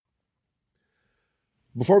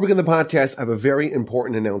Before we begin the podcast, I have a very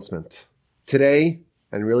important announcement. Today,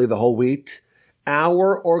 and really the whole week,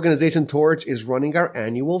 our organization Torch is running our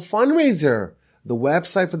annual fundraiser. The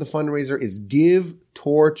website for the fundraiser is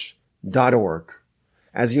givetorch.org.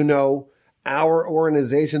 As you know, our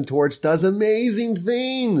organization Torch does amazing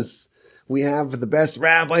things. We have the best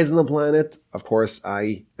rabbis on the planet. Of course,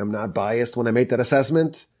 I am not biased when I make that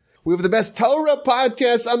assessment. We have the best Torah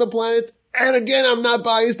podcasts on the planet. And again, I'm not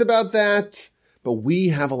biased about that. But we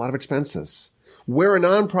have a lot of expenses. We're a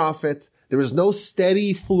nonprofit. There is no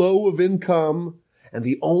steady flow of income. And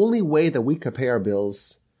the only way that we could pay our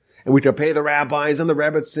bills, and we could pay the rabbis and the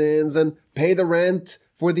rebbitzins and pay the rent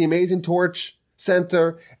for the amazing Torch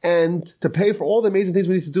Center and to pay for all the amazing things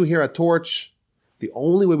we need to do here at Torch, the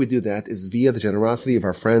only way we do that is via the generosity of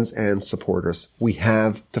our friends and supporters. We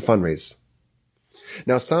have to fundraise.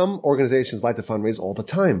 Now, some organizations like to fundraise all the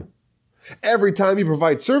time. Every time you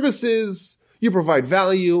provide services, you provide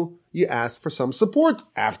value, you ask for some support.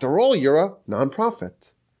 After all, you're a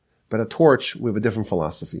nonprofit. But at Torch, we have a different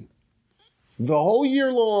philosophy. The whole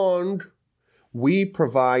year long, we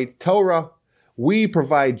provide Torah, we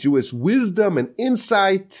provide Jewish wisdom and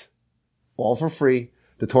insight, all for free.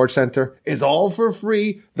 The Torch Center is all for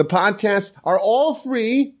free. The podcasts are all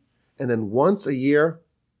free. And then once a year,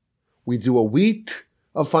 we do a week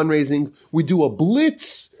of fundraising. We do a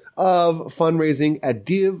blitz of fundraising at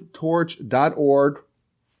givetorch.org.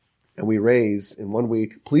 And we raise in 1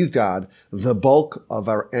 week, please God, the bulk of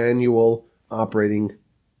our annual operating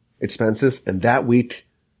expenses. And that week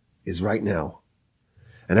is right now.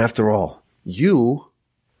 And after all, you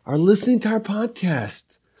are listening to our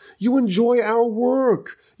podcast. You enjoy our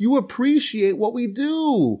work. You appreciate what we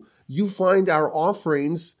do. You find our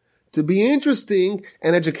offerings to be interesting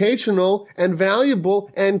and educational and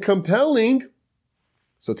valuable and compelling.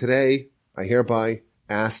 So today, I hereby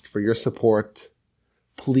ask for your support.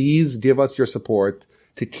 Please give us your support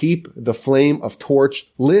to keep the flame of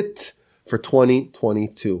Torch lit for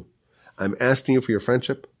 2022. I'm asking you for your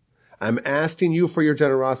friendship. I'm asking you for your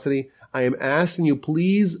generosity. I am asking you,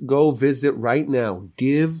 please go visit right now,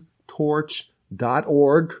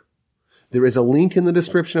 givetorch.org. There is a link in the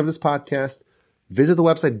description of this podcast. Visit the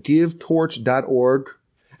website, givetorch.org,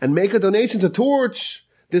 and make a donation to Torch.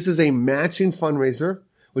 This is a matching fundraiser,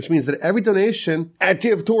 which means that every donation at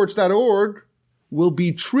givetorch.org will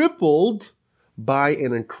be tripled by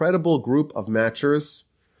an incredible group of matchers.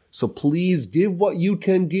 So please give what you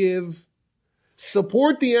can give.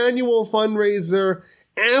 Support the annual fundraiser.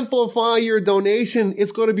 Amplify your donation.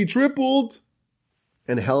 It's going to be tripled.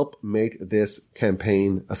 And help make this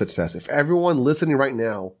campaign a success. If everyone listening right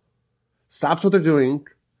now stops what they're doing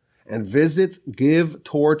and visits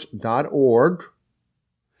givetorch.org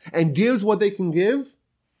and gives what they can give,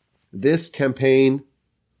 this campaign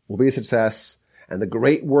will be a success, and the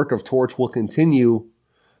great work of Torch will continue.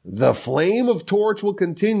 The flame of Torch will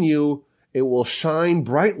continue. It will shine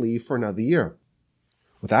brightly for another year.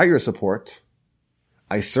 Without your support,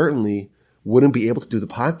 I certainly wouldn't be able to do the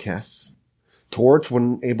podcasts. Torch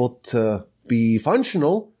wouldn't able to be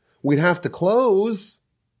functional. We'd have to close.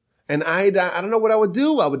 And I don't know what I would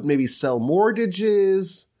do. I would maybe sell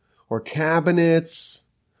mortgages or cabinets,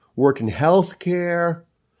 work in healthcare,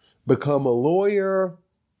 become a lawyer.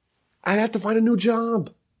 I'd have to find a new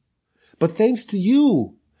job. But thanks to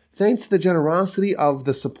you, thanks to the generosity of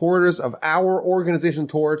the supporters of our organization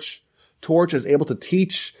Torch, Torch is able to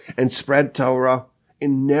teach and spread Torah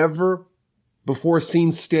in never before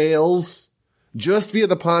seen scales just via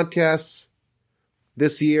the podcasts.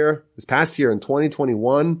 This past year in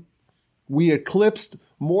 2021, we eclipsed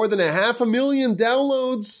more than 500,000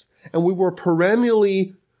 downloads, and we were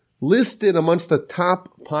perennially listed amongst the top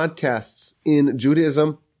podcasts in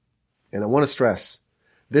Judaism. And I want to stress,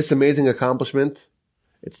 this amazing accomplishment,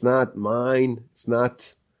 it's not mine, it's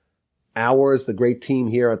not ours, the great team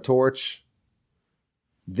here at Torch.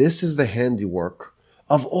 This is the handiwork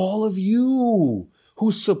of all of you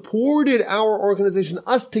who supported our organization.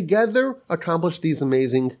 Us together accomplished these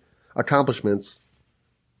amazing accomplishments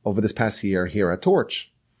over this past year here at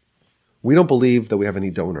Torch. We don't believe that we have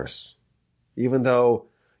any donors. Even though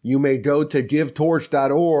you may go to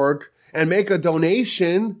givetorch.org and make a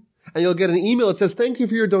donation, and you'll get an email that says, thank you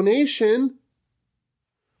for your donation.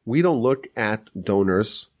 We don't look at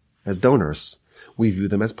donors as donors. We view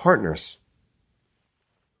them as partners.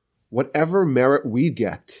 Whatever merit we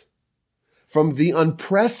get from the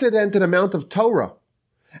unprecedented amount of Torah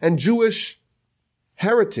and Jewish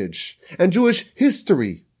heritage and Jewish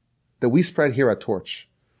history that we spread here at Torch,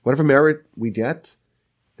 whatever merit we get,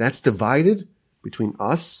 that's divided between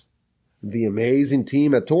us, the amazing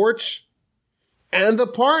team at Torch, and the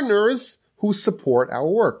partners who support our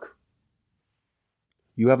work.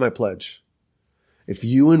 You have my pledge. If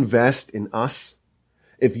you invest in us,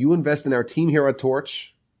 if you invest in our team here at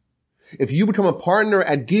Torch, if you become a partner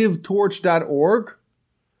at givetorch.org,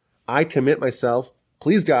 I commit myself,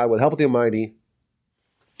 please God, with the help of the Almighty,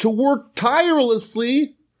 to work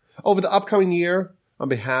tirelessly over the upcoming year on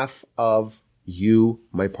behalf of you,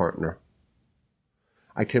 my partner.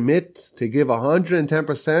 I commit to give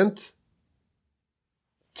 110%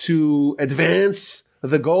 to advance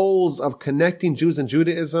the goals of connecting Jews and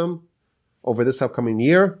Judaism over this upcoming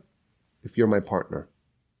year if you're my partner.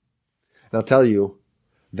 And I'll tell you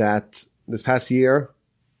that this past year,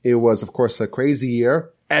 it was, of course, a crazy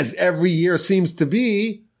year, as every year seems to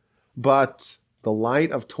be, but the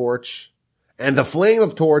light of Torch and the flame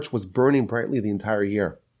of Torch was burning brightly the entire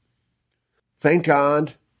year. Thank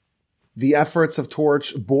God, the efforts of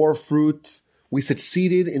Torch bore fruit. We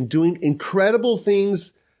succeeded in doing incredible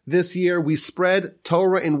things this year. We spread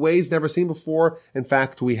Torah in ways never seen before. In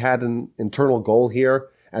fact, we had an internal goal here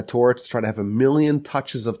at Torch to try to have 1 million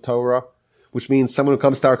touches of Torah, which means someone who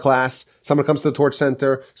comes to our class, someone who comes to the Torch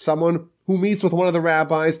Center, someone who meets with one of the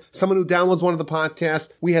rabbis, someone who downloads one of the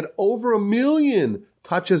podcasts. We had over 1 million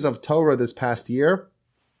touches of Torah this past year.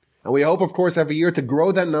 And we hope, of course, every year to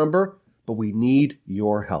grow that number, but we need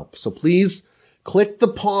your help. So please click the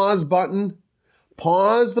pause button,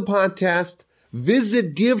 pause the podcast,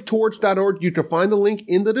 visit givetorch.org. You can find the link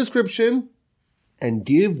in the description and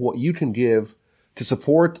give what you can give to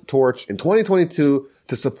support Torch in 2022,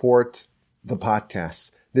 to support the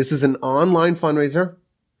podcasts. This is an online fundraiser.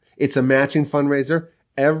 It's a matching fundraiser.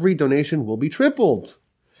 Every donation will be tripled.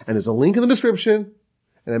 And there's a link in the description.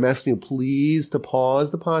 And I'm asking you please to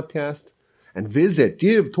pause the podcast and visit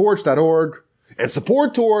givetorch.org and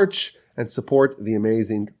support Torch and support the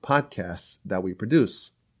amazing podcasts that we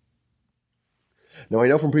produce. Now, I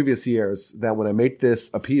know from previous years that when I make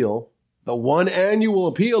this appeal, the one annual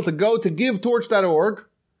appeal to go to givetorch.org,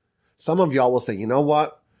 some of y'all will say, you know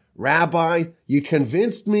what, Rabbi, you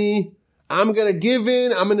convinced me. I'm going to give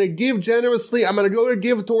in. I'm going to give generously. I'm going to go to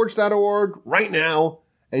givetorch.org right now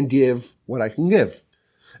and give what I can give.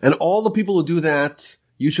 And all the people who do that,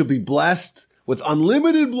 you should be blessed with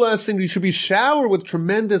unlimited blessing. You should be showered with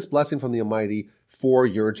tremendous blessing from the Almighty for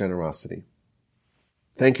your generosity.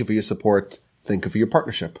 Thank you for your support. Thank you for your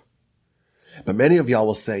partnership. But many of y'all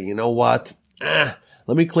will say, you know what? Let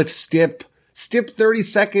me click skip 30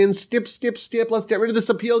 seconds, skip. Let's get rid of this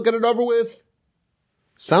appeal, get it over with.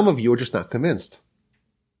 Some of you are just not convinced.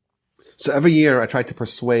 So every year I try to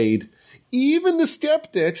persuade even the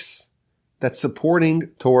skeptics that supporting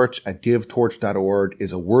Torch at givetorch.org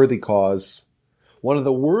is a worthy cause, one of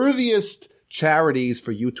the worthiest charities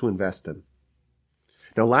for you to invest in.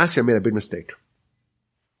 Now, last year I made a big mistake.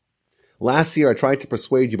 Last year I tried to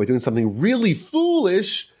persuade you by doing something really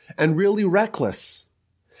foolish and really reckless.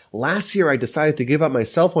 Last year I decided to give up my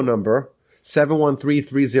cell phone number,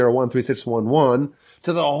 713-301-3611,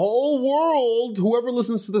 to the whole world. Whoever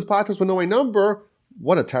listens to this podcast will know my number.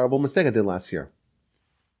 What a terrible mistake I did last year.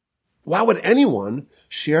 Why would anyone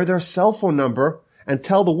share their cell phone number and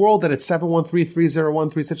tell the world that it's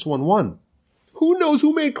 713-301-3611? Who knows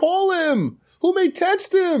who may call him? Who may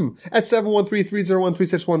text him at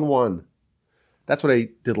 713-301-3611? That's what I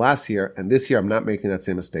did last year, and this year I'm not making that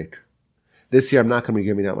same mistake. This year I'm not going to be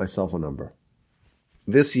giving out my cell phone number.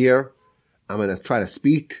 This year I'm going to try to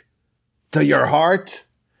speak to your heart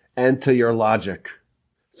and to your logic.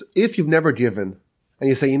 So if you've never given and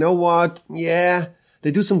you say, you know what? Yeah, they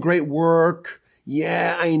do some great work.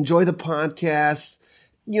 Yeah, I enjoy the podcast.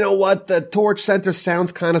 You know what? The Torch Center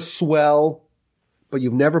sounds kind of swell, but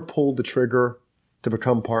you've never pulled the trigger to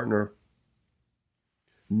become partner.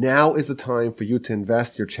 Now is the time for you to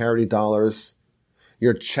invest your charity dollars,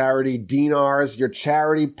 your charity dinars, your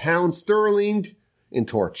charity pound sterling in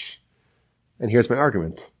Torch. And here's my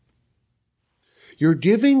argument. You're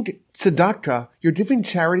giving tzedakah, you're giving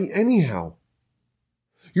charity anyhow.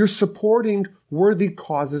 You're supporting worthy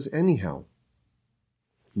causes anyhow.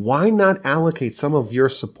 Why not allocate some of your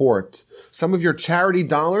support, some of your charity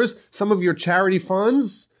dollars, some of your charity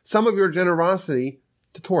funds, some of your generosity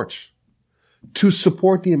to Torch, to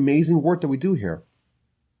support the amazing work that we do here?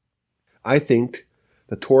 I think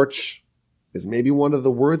the Torch is maybe one of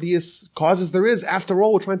the worthiest causes there is. After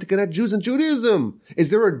all, we're trying to connect Jews and Judaism.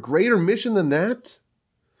 Is there a greater mission than that?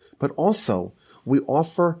 But also, we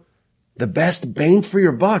offer the best bang for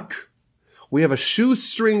your buck. We have a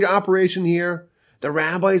shoestring operation here. The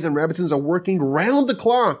rabbis and rebbitzins are working round the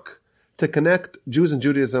clock to connect Jews and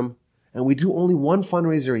Judaism. And we do only one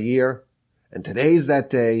fundraiser a year. And today's that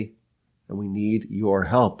day. And we need your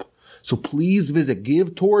help. So please visit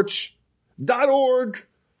givetorch.org torch.org.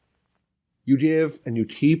 You give and you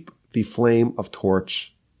keep the flame of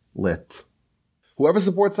Torch lit. Whoever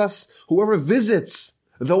supports us, whoever visits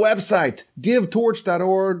the website,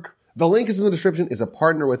 givetorch.org, the link is in the description, is a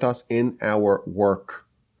partner with us in our work.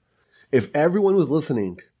 If everyone who's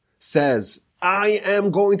listening says, I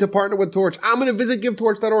am going to partner with Torch, I'm going to visit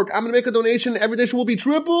givetorch.org, I'm going to make a donation, every donation will be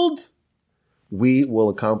tripled, we will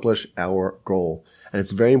accomplish our goal. And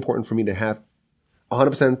it's very important for me to have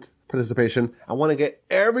 100% participation. I want to get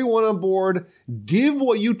everyone on board. Give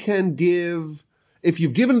what you can give. If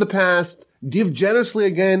you've given in the past, give generously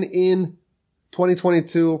again in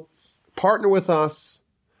 2022. Partner with us.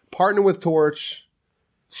 Partner with Torch.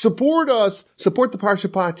 Support us. Support the Parsha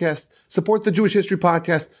Podcast. Support the Jewish History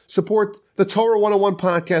Podcast. Support the Torah 101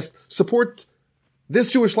 Podcast. Support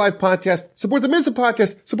this Jewish Life Podcast. Support the Mitzvah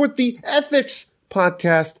Podcast. Support the Ethics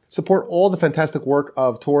Podcast. Support all the fantastic work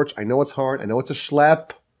of Torch. I know it's hard. I know it's a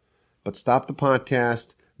schlep. But stop the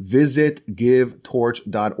podcast. Visit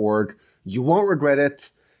givetorch.org. You won't regret it.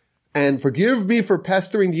 And forgive me for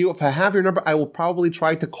pestering you. If I have your number, I will probably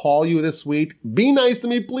try to call you this week. Be nice to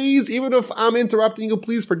me, please. Even if I'm interrupting you,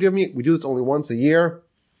 please forgive me. We do this only once a year.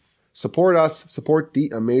 Support us. Support the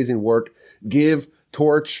amazing work.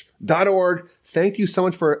 Givetorch.org. Thank you so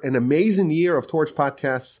much for an amazing year of Torch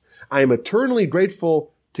podcasts. I am eternally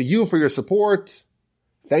grateful to you for your support.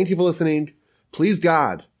 Thank you for listening. Please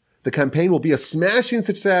God, the campaign will be a smashing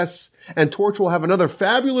success, and Torch will have another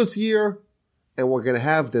fabulous year, and we're going to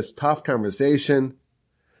have this tough conversation,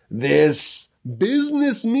 this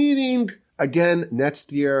business meeting again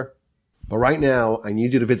next year. But right now, I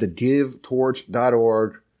need you to visit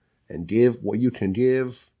givetorch.org and give what you can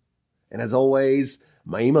give. And as always,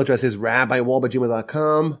 my email address is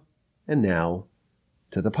rabbiwolbe@gmail.com. And now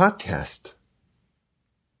to the podcast.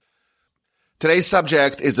 Today's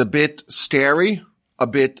subject is a bit scary, a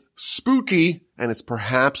bit spooky, and it's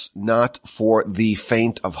perhaps not for the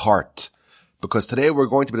faint of heart. Because today we're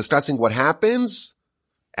going to be discussing what happens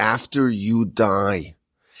after you die.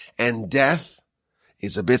 And death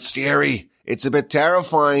is a bit scary. It's a bit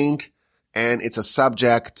terrifying. And it's a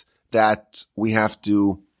subject that we have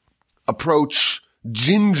to approach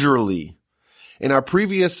gingerly. In our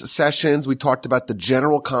previous sessions, we talked about the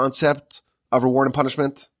general concept of reward and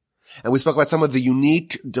punishment. And we spoke about some of the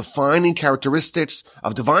unique defining characteristics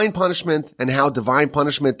of divine punishment and how divine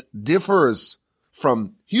punishment differs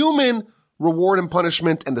from human reward and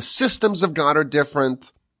punishment, and the systems of God are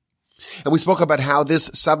different. And we spoke about how this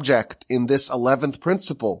subject in this 11th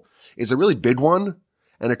principle is a really big one,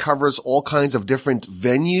 and it covers all kinds of different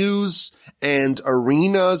venues and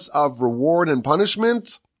arenas of reward and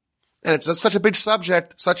punishment. And it's such a big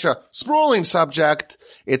subject, such a sprawling subject,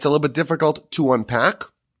 it's a little bit difficult to unpack.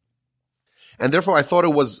 And therefore, I thought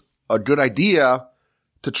it was a good idea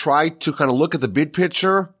to try to kind of look at the big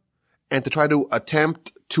picture and to try to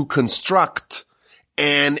attempt to construct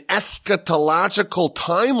an eschatological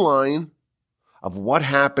timeline of what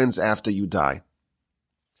happens after you die.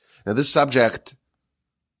 Now, this subject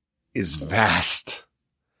is vast.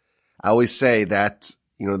 I always say that,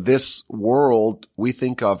 this world we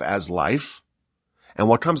think of as life, and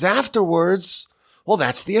what comes afterwards, well,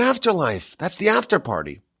 that's the afterlife. That's the after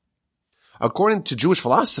party. According to Jewish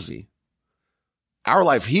philosophy, our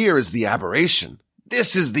life here is the aberration.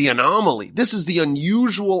 This is the anomaly. This is the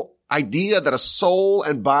unusual idea that a soul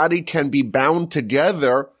and body can be bound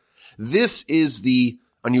together. This is the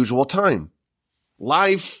unusual time.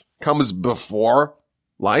 Life comes before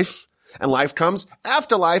life, and life comes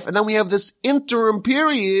after life, and then we have this interim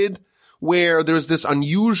period where there's this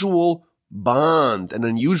unusual bond, an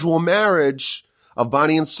unusual marriage of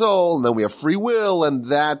body and soul, and then we have free will, and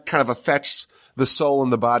that kind of affects the soul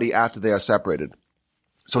and the body after they are separated.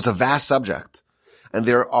 So it's a vast subject, and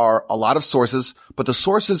there are a lot of sources, but the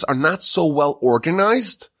sources are not so well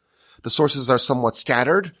organized. The sources are somewhat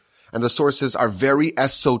scattered, and the sources are very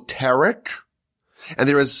esoteric, and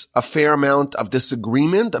there is a fair amount of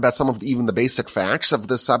disagreement about some of even the basic facts of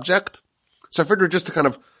this subject. So I figured just to kind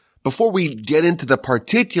of, before we get into the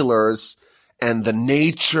particulars and the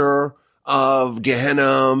nature of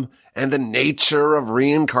Gehenna and the nature of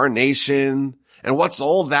reincarnation and what's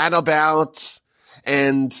all that about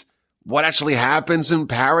and what actually happens in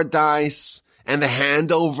paradise and the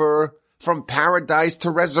handover from paradise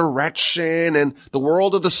to resurrection and the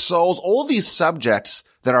world of the souls, all these subjects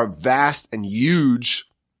that are vast and huge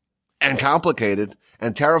and complicated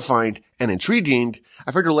and terrifying and intriguing,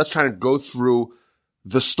 I figured let's try to go through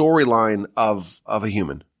the storyline of a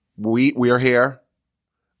human. We are here.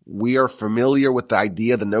 We are familiar with the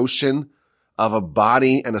idea, the notion of a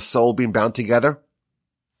body and a soul being bound together.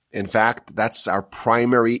 In fact, that's our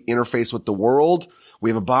primary interface with the world. We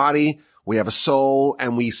have a body, we have a soul,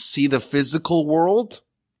 and we see the physical world.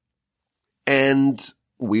 And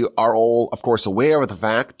we are all, of course, aware of the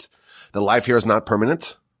fact that life here is not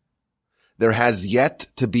permanent. There has yet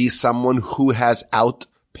to be someone who has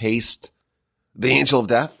outpaced the angel of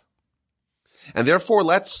death. And therefore,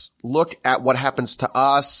 let's look at what happens to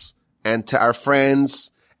us and to our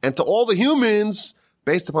friends and to all the humans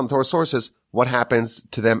based upon the Torah sources, what happens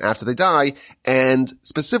to them after they die, and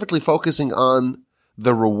specifically focusing on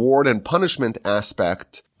the reward and punishment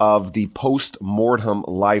aspect of the post-mortem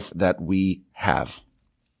life that we have.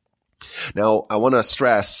 Now, I want to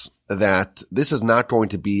stress that this is not going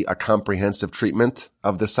to be a comprehensive treatment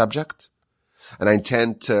of the subject, and I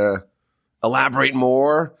intend to elaborate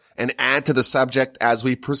more and add to the subject as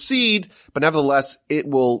we proceed, but nevertheless, it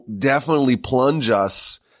will definitely plunge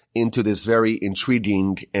us into this very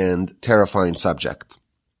intriguing and terrifying subject.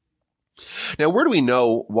 Now, where do we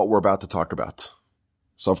know what we're about to talk about?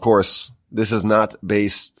 So, of course, this is not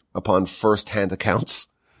based upon first-hand accounts.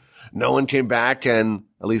 No one came back and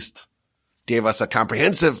at least gave us a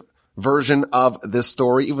comprehensive version of this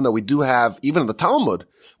story, even though we do have, even in the Talmud,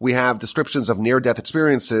 we have descriptions of near-death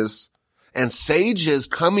experiences and sages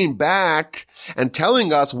coming back and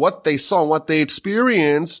telling us what they saw and what they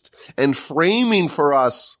experienced and framing for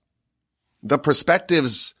us the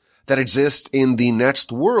perspectives that exist in the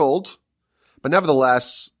next world. But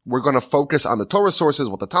nevertheless, we're going to focus on the Torah sources,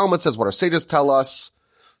 what the Talmud says, what our sages tell us.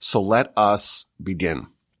 So let us begin.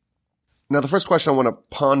 Now, the first question I want to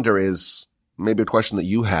ponder is maybe a question that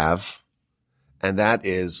you have, and that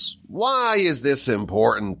is, why is this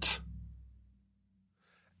important?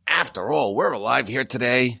 After all, we're alive here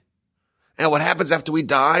today. And what happens after we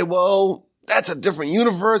die? Well, that's a different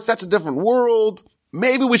universe. That's a different world.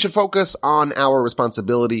 Maybe we should focus on our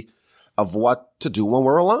responsibility of what to do when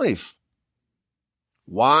we're alive.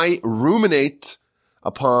 Why ruminate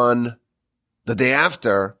upon the day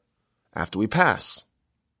after we pass?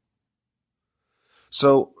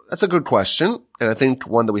 So that's a good question, and I think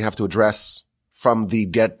one that we have to address from the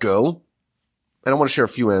get-go. And I want to share a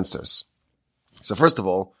few answers. So first of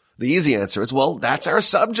all, the easy answer is, well, that's our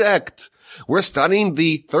subject. We're studying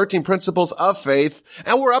the 13 principles of faith,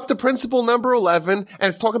 and we're up to principle number 11, and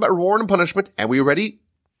it's talking about reward and punishment, and we already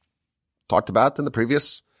talked about in the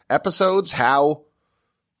previous episodes how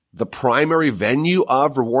the primary venue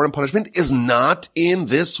of reward and punishment is not in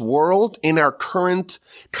this world, in our current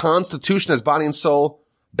constitution as body and soul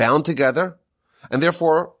bound together. And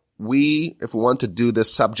therefore, if we want to do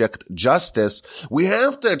this subject justice, we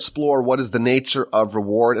have to explore what is the nature of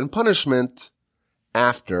reward and punishment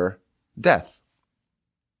after death.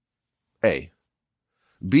 A.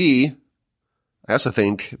 B. I also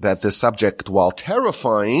think that this subject, while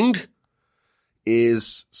terrifying,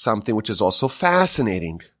 is something which is also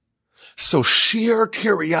fascinating. So sheer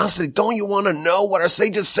curiosity, don't you want to know what our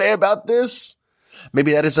sages say about this?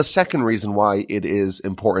 Maybe that is a second reason why it is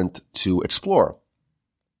important to explore.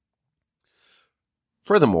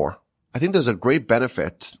 Furthermore, I think there's a great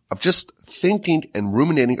benefit of just thinking and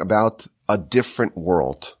ruminating about a different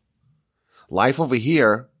world. Life over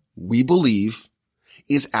here, we believe,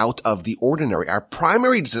 is out of the ordinary. Our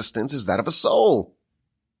primary existence is that of a soul.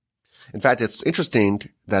 In fact, it's interesting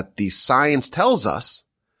that the science tells us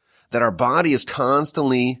that our body is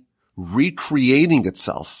constantly recreating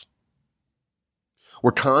itself.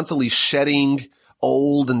 We're constantly shedding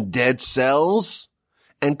old and dead cells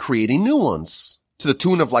and creating new ones to the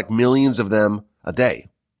tune of like millions of them a day.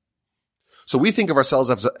 So we think of ourselves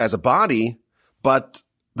as a body, but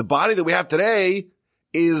the body that we have today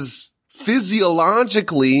is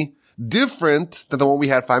physiologically different than the one we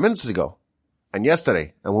had 5 minutes ago and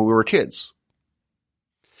yesterday and when we were kids.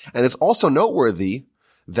 And it's also noteworthy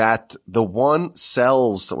that the one set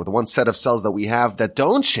of cells that we have that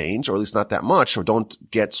don't change, or at least not that much, or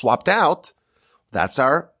don't get swapped out, that's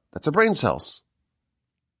our brain cells.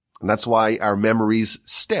 And that's why our memories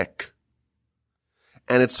stick.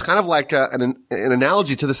 And it's kind of like an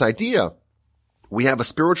analogy to this idea. We have a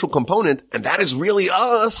spiritual component, and that is really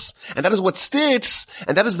us, and that is what sticks,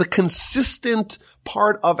 and that is the consistent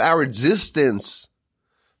part of our existence.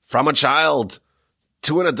 From a child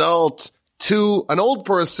to an adult to an old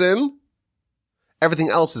person, everything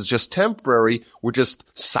else is just temporary. We're just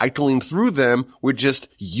cycling through them. We're just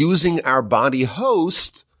using our body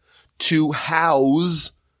host to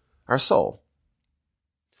house our soul.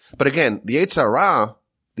 But again, the Yetzer Hara,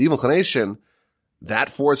 the evil inclination, that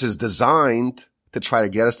force is designed to try to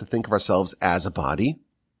get us to think of ourselves as a body.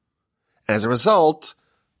 As a result,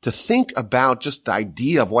 to think about just the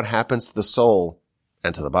idea of what happens to the soul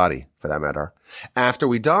and to the body, for that matter. After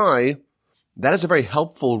we die, that is a very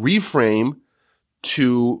helpful reframe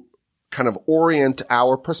to kind of orient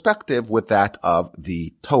our perspective with that of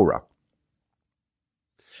the Torah.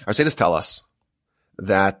 Our sages tell us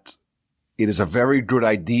that it is a very good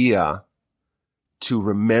idea to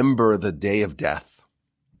remember the day of death.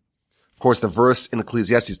 Of course, the verse in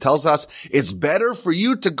Ecclesiastes tells us it's better for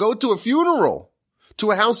you to go to a funeral,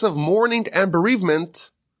 to a house of mourning and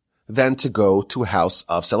bereavement, than to go to a house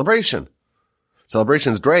of celebration.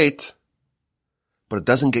 Celebration is great, but it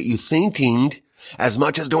doesn't get you thinking as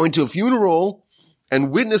much as going to a funeral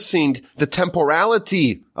and witnessing the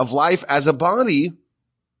temporality of life as a body.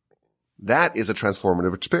 That is a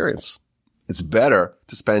transformative experience. It's better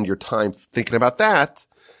to spend your time thinking about that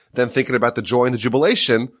than thinking about the joy and the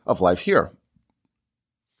jubilation of life here.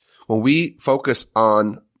 When we focus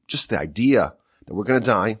on just the idea that we're going to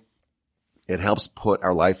die, it helps put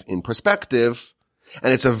our life in perspective,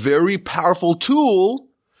 and it's a very powerful tool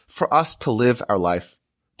for us to live our life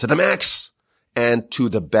to the max and to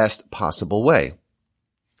the best possible way.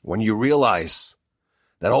 When you realize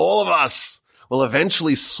that all of us will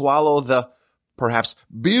eventually swallow the perhaps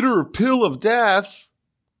bitter pill of death,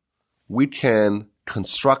 we can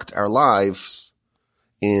construct our lives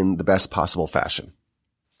in the best possible fashion.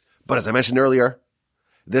 But as I mentioned earlier,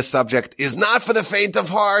 this subject is not for the faint of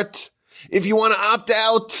heart. If you want to opt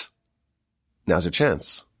out, now's your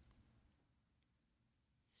chance.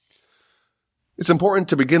 It's important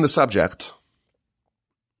to begin the subject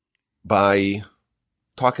by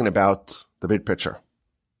talking about the big picture.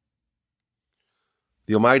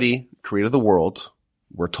 The Almighty created the world,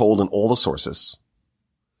 we're told in all the sources,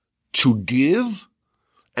 to give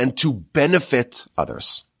and to benefit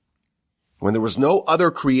others. When there was no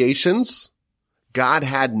other creations, God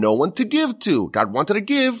had no one to give to. God wanted to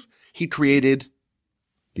give. He created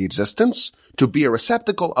the existence to be a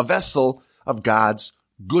receptacle, a vessel of God's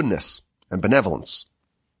goodness and benevolence.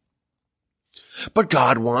 But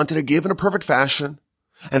God wanted to give in a perfect fashion,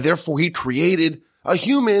 and therefore he created a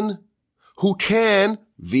human who can,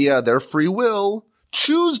 via their free will,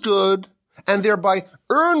 choose good and thereby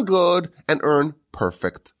earn good and earn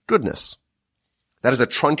perfect goodness. That is a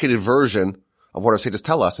truncated version of what our sages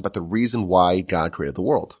tell us about the reason why God created the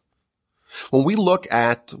world. When we look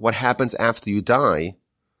at what happens after you die,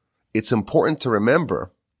 it's important to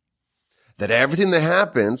remember that everything that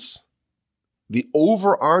happens, the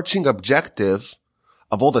overarching objective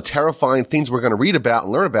of all the terrifying things we're going to read about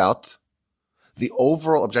and learn about, the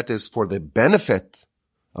overall objective is for the benefit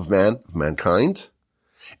of mankind,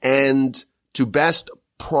 and to best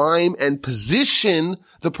prime and position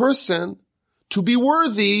the person to be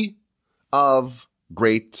worthy of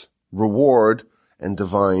great reward and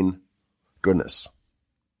divine goodness.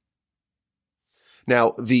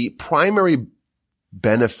 Now, the primary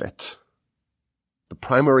benefit, the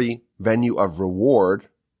primary venue of reward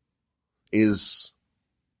is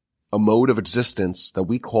a mode of existence that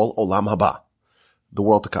we call Olam Haba, the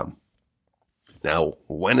world to come. Now,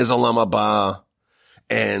 when is Olam Haba?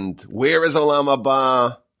 And where is Olam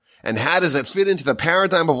Haba? And how does it fit into the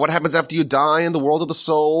paradigm of what happens after you die in the world of the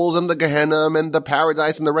souls and the Gehenna and the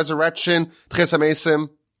paradise and the resurrection, Tchias HaMesim?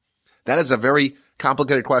 That is a very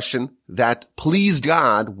complicated question that, please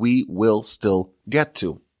God, we will still get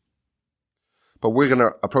to. But we're going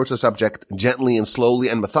to approach the subject gently and slowly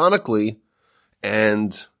and methodically,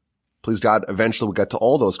 and please God, eventually we'll get to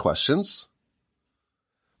all those questions.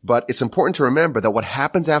 But it's important to remember that what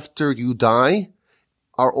happens after you die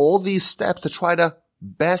are all these steps to try to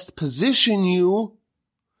best position you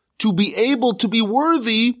to be able to be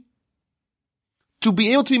worthy, to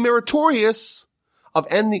be able to be meritorious of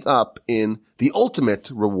ending up in the ultimate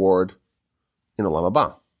reward in Olam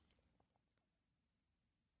Haba.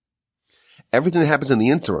 Everything that happens in the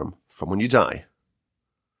interim from when you die,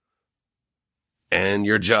 and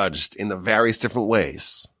you're judged in the various different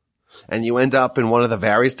ways, and you end up in one of the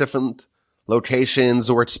various different locations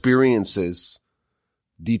or experiences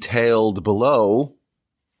detailed below,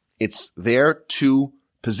 it's there to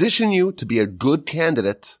position you to be a good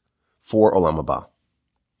candidate for Olam Haba.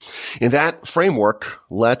 In that framework,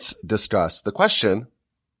 let's discuss the question,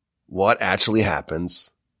 what actually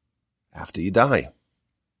happens after you die?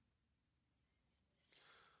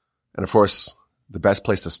 And of course, the best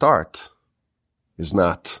place to start is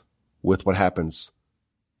not with what happens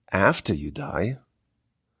after you die,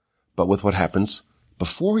 but with what happens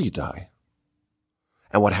before you die.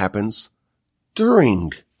 And what happens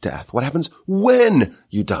during death. What happens when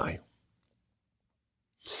you die.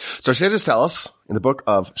 So sages tell us in the book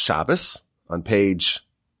of Shabbos on page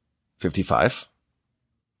 55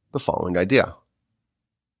 the following idea.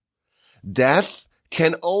 Death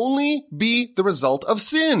can only be the result of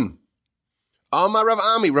sin. Amar Rav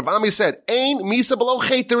Ami. Rav Ami said, Ein misa below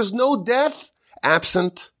chet. There is no death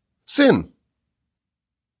absent sin.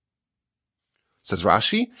 Says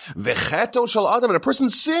Rashi, V'cheto shel adam, and a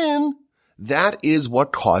person's sin, that is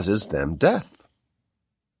what causes them death.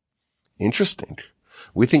 Interesting.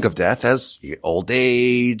 We think of death as old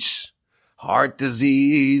age, heart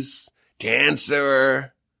disease,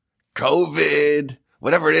 cancer, COVID,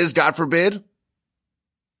 whatever it is, God forbid.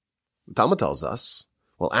 The Talmud tells us,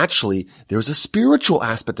 well, actually, there's a spiritual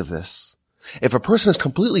aspect of this. If a person is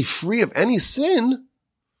completely free of any sin,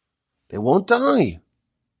 they won't die.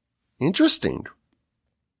 Interesting.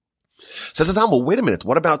 Says the Talmud, wait a minute,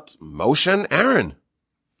 what about Moshe and Aaron?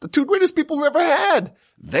 The two greatest people we've ever had.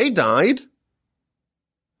 They died.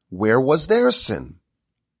 Where was their sin?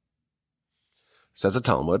 Says the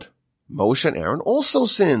Talmud, Moshe and Aaron also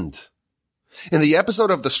sinned. In the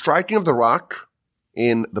episode of the striking of the rock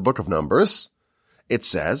in the book of Numbers, it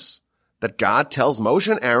says that God tells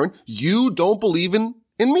Moshe and Aaron, you don't believe in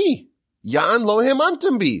me. Yan lo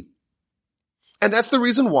hamantem bi. And that's the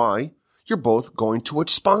reason why you're both going to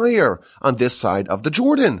expire on this side of the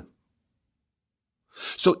Jordan.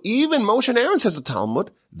 So even Moshe and Aaron, says the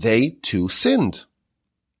Talmud, they too sinned.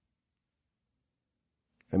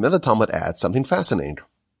 And then the Talmud adds something fascinating.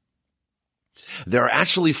 There are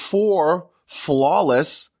actually 4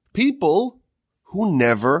 flawless people who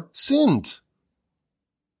never sinned.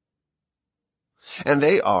 And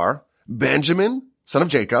they are Benjamin, son of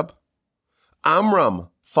Jacob, Amram,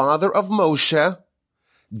 father of Moshe,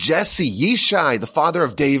 Jesse, Yishai, the father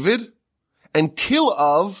of David, and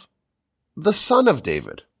Kilov, the son of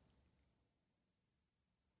David.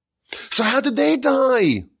 So how did they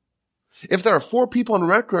die? If there are 4 people on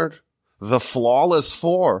record, the flawless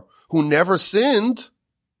 4 who never sinned,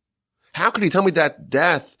 how could he tell me that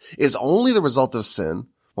death is only the result of sin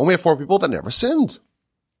when we have 4 people that never sinned?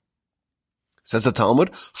 Says the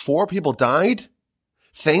Talmud, 4 people died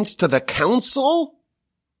thanks to the counsel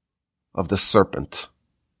of the serpent.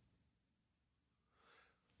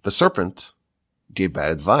 The serpent gave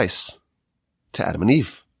bad advice to Adam and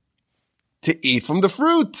Eve to eat from the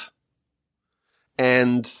fruit.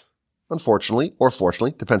 And unfortunately, or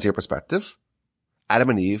fortunately, depends on your perspective, Adam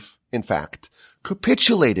and Eve, in fact,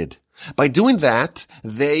 capitulated. By doing that,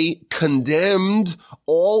 they condemned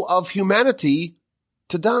all of humanity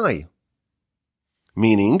to die.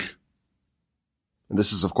 Meaning, and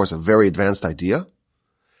this is of course a very advanced idea,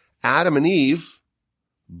 Adam and Eve,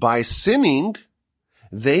 by sinning,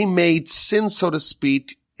 they made sin, so to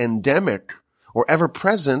speak, endemic or ever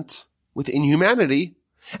present within humanity,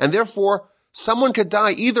 and therefore someone could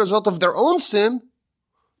die either as a result of their own sin,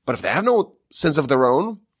 but if they have no sins of their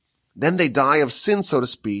own, then they die of sin, so to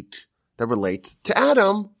speak, that relate to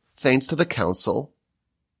Adam, thanks to the counsel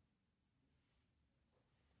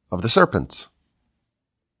of the serpent.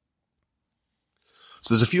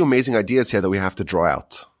 So there's a few amazing ideas here that we have to draw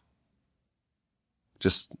out,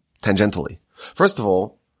 just tangentially. First of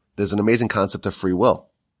all, there's an amazing concept of free will.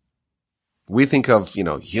 We think of,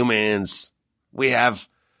 humans, we have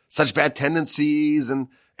such bad tendencies and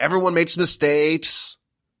everyone makes mistakes.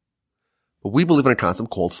 But we believe in a concept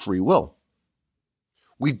called free will.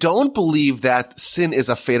 We don't believe that sin is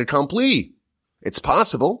a fait accompli. It's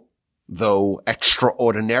possible, though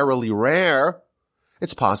extraordinarily rare,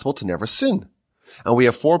 it's possible to never sin. And we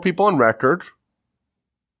have 4 people on record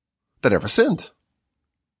that never sinned,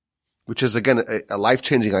 which is, again, a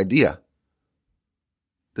life-changing idea.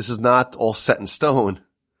 This is not all set in stone.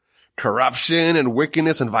 Corruption and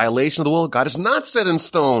wickedness and violation of the will of God is not set in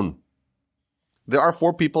stone. There are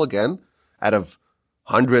 4 people, again, out of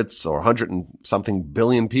hundreds or 100 and something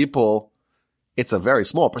billion people. It's a very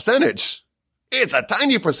small percentage. It's a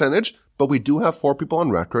tiny percentage, but we do have 4 people on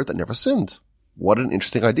record that never sinned. What an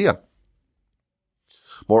interesting idea.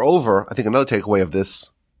 Moreover, I think another takeaway of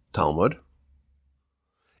this Talmud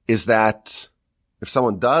is that if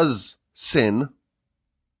someone does sin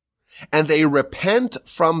and they repent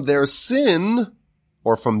from their sin,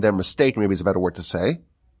 or from their mistake, maybe is a better word to say,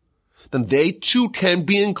 then they too can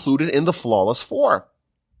be included in the flawless 4.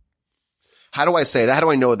 How do I say that? How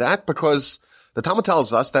do I know that? Because the Talmud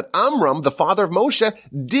tells us that Amram, the father of Moshe,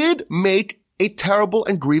 did make a terrible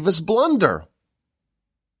and grievous blunder.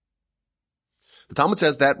 The Talmud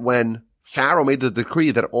says that when Pharaoh made the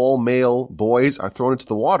decree that all male boys are thrown into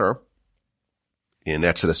the water, in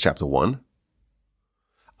Exodus chapter 1,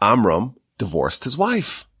 Amram divorced his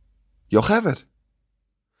wife, Yocheved.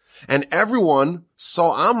 And everyone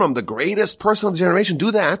saw Amram, the greatest person of the generation,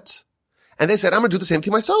 do that. And they said, I'm going to do the same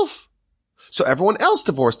thing myself. So everyone else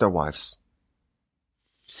divorced their wives.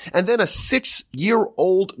 And then a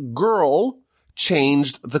 6-year-old girl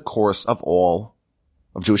changed the course of all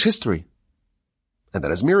of Jewish history. And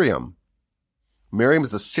that is Miriam. Miriam is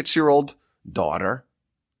the 6-year-old daughter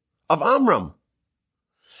of Amram.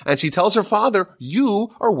 And she tells her father,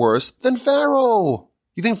 you are worse than Pharaoh.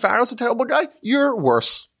 You think Pharaoh's a terrible guy? You're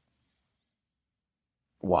worse.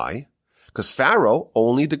 Why? Because Pharaoh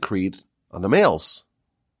only decreed on the males.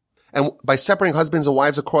 And by separating husbands and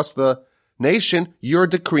wives across the nation, you're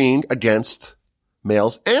decreeing against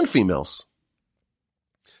males and females.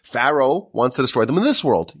 Pharaoh wants to destroy them in this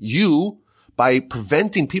world. You, by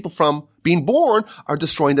preventing people from being born, are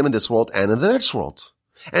destroying them in this world and in the next world.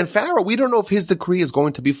 And Pharaoh, we don't know if his decree is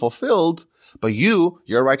going to be fulfilled, but you're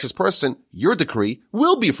a righteous person, your decree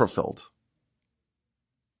will be fulfilled.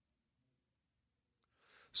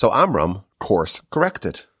 So Amram, course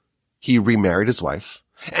corrected. He remarried his wife,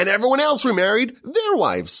 and everyone else remarried their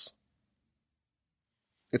wives.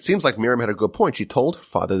 It seems like Miriam had a good point. She told her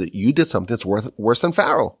father that you did something that's worse than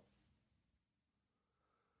Pharaoh.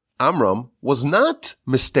 Amram was not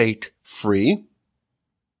mistake-free,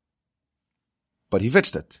 but he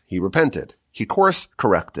fixed it. He repented. He course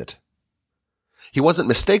corrected. He wasn't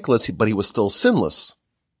mistakeless, but he was still sinless.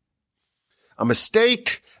 A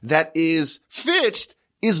mistake that is fixed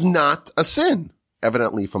is not a sin,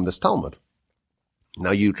 evidently from this Talmud.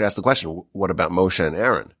 Now you could ask the question, what about Moshe and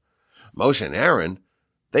Aaron? Moshe and Aaron,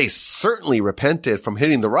 they certainly repented from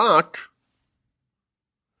hitting the rock.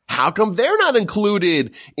 How come they're not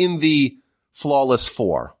included in the flawless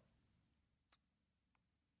 4?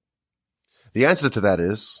 The answer to that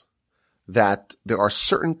is that there are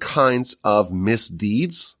certain kinds of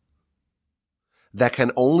misdeeds that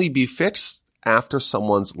can only be fixed after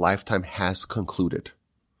someone's lifetime has concluded.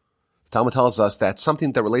 The Talmud tells us that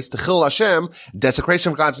something that relates to Chil Hashem,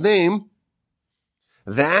 desecration of God's name,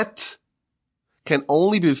 that can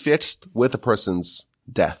only be fixed with a person's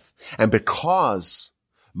death. And because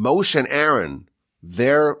Moshe and Aaron,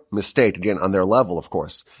 their mistake, again, on their level, of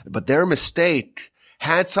course, but their mistake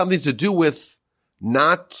had something to do with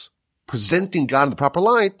not presenting God in the proper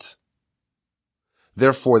light.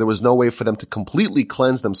 Therefore, there was no way for them to completely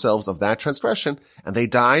cleanse themselves of that transgression, and they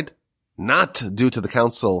died not due to the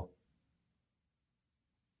counsel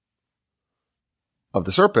of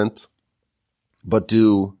the serpent, but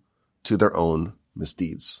due to their own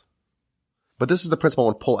misdeeds. But this is the principle I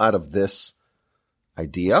want to pull out of this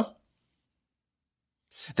idea,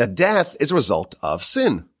 that death is a result of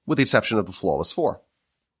sin, with the exception of the flawless 4.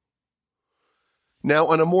 Now,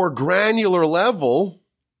 on a more granular level,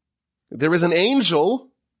 there is an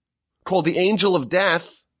angel called the angel of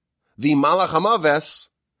death, the Malach HaMaves,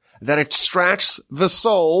 that extracts the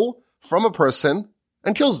soul from a person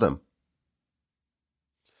and kills them.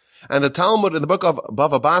 And the Talmud in the book of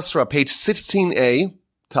Bava Basra, page 16a,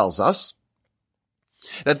 tells us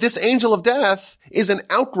that this angel of death is an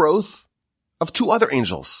outgrowth of 2 other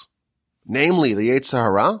angels, namely the Yetzer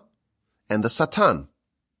Hara and the Satan.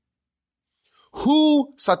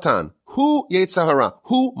 Who Satan? Who Yetzer Hara?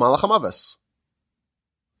 Who Malach HaMaves?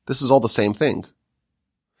 This is all the same thing.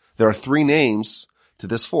 There are 3 names to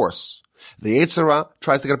this force. The Yetzer Hara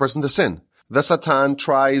tries to get a person to sin. The Satan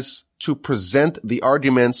tries to present the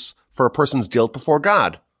arguments for a person's guilt before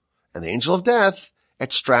God. And the angel of death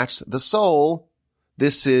extracts the soul.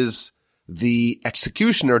 This is the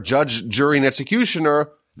executioner, judge, jury, and executioner.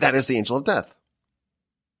 That is the angel of death.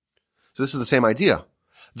 So this is the same idea.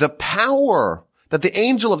 The power that the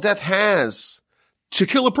angel of death has to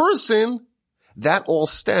kill a person, that all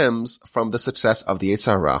stems from the success of the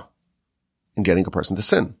Yetzer Hara in getting a person to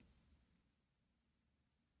sin.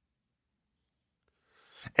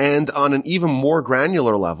 And on an even more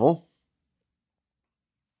granular level,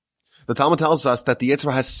 the Talmud tells us that the Yetzer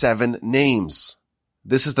Hara has 7 names.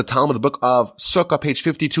 This is the Talmud, the book of Sukkah, page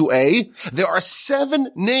 52a. There are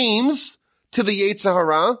 7 names to the Yetzer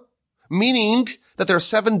Hara, meaning that there are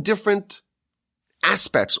 7 different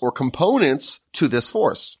aspects or components to this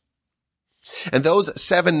force. And those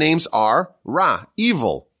 7 names are Ra,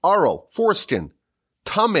 evil, Aral, foreskin,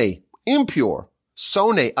 Tameh, impure,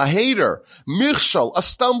 Soneh, a hater, Michshal, a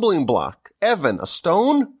stumbling block, Evan, a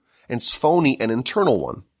stone, and Sphoni, an internal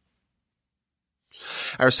one.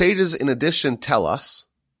 Our sages, in addition, tell us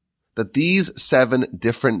that these 7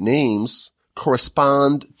 different names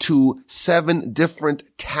correspond to 7 different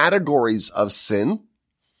categories of sin,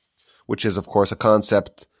 which is, of course, a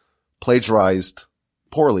concept plagiarized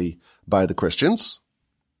poorly by the Christians.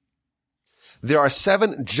 There are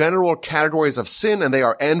 7 general categories of sin, and they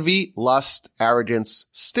are envy, lust, arrogance,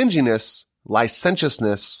 stinginess,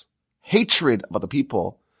 licentiousness, hatred of other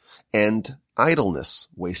people, and idleness,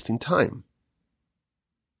 wasting time.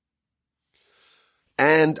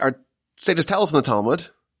 And our sages tell us in the Talmud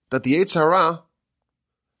that the Yetzer Hara,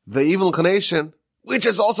 the evil inclination, which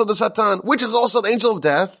is also the Satan, which is also the angel of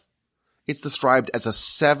death, it's described as a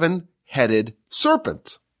 7-headed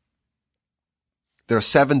serpent. There are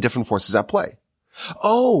 7 different forces at play.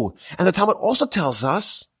 Oh, and the Talmud also tells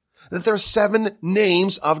us that there are 7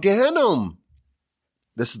 names of Gehenna.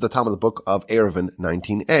 This is the Talmud book of Eruvin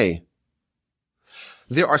 19a.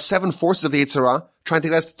 There are 7 forces of the Yetzer Hara trying to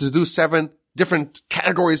get us to do 7 different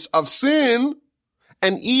categories of sin,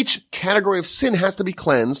 and each category of sin has to be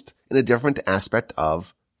cleansed in a different aspect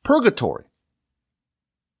of purgatory.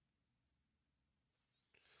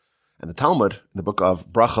 And the Talmud, in the book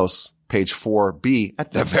of Brachos, page 4b,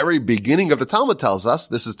 at the very beginning of the Talmud tells us,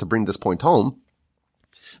 this is to bring this point home,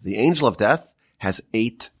 the angel of death has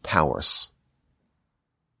 8 powers.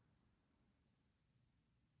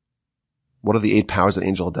 What are the 8 powers of the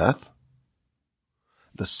angel of death?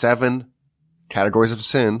 The 7 categories of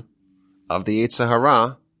sin of the Yetzer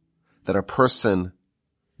Hara that a person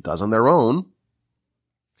does on their own.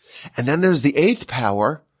 And then there's the 8th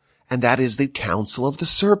power, and that is the counsel of the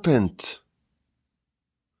serpent.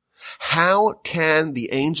 How can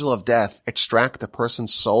the angel of death extract a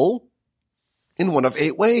person's soul? In one of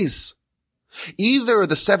 8 ways. Either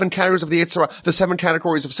the 7 categories of the Yetzer Hara, the 7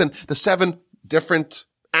 categories of sin, the 7 different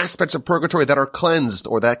aspects of purgatory that are cleansed,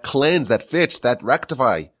 or that cleanse, that fix, that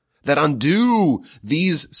rectify, that undo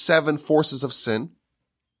these 7 forces of sin.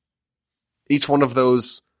 Each one of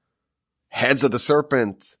those heads of the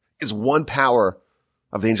serpent is one power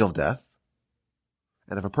of the angel of death.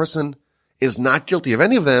 And if a person is not guilty of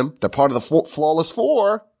any of them, they're part of the flawless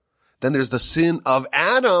 4, then there's the sin of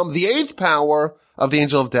Adam, the 8th power of the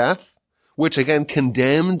angel of death, which again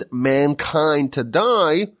condemned mankind to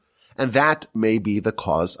die, and that may be the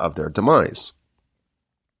cause of their demise.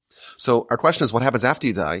 So our question is, what happens after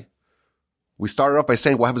you die? We started off by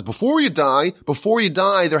saying what happens before you die. Before you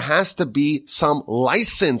die, there has to be some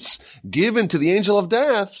license given to the angel of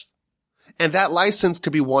death. And that license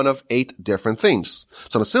could be one of 8 different things.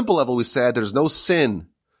 So on a simple level, we said there's no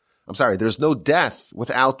death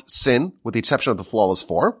without sin, with the exception of the flawless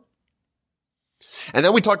 4. And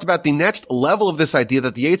then we talked about the next level of this idea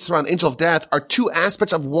that the Yetzer Hara and the angel of death are 2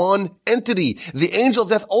 aspects of one entity. The angel of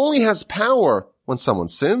death only has power when someone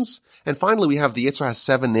sins. And finally, we have the Yetzer Hara has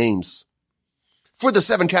 7 names for the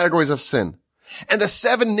 7 categories of sin. And the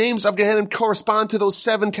 7 names of Gehenna correspond to those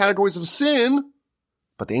 7 categories of sin.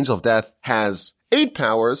 But the angel of death has 8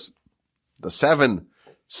 powers, the 7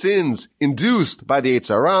 sins induced by the Yetzer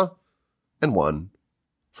Hara, and 1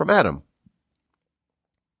 from Adam.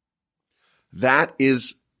 That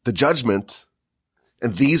is the judgment,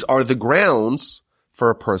 and these are the grounds for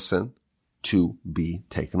a person to be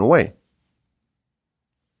taken away.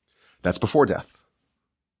 That's before death.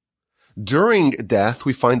 During death,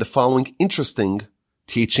 we find the following interesting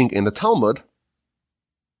teaching in the Talmud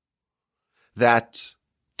that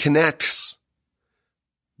connects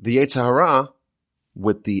the Yetzer Hara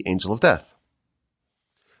with the angel of death.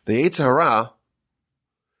 The Yetzer Hara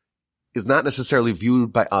is not necessarily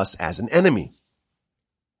viewed by us as an enemy.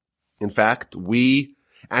 In fact, we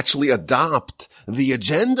actually adopt the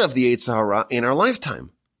agenda of the Yetzer Hara in our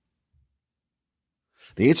lifetime.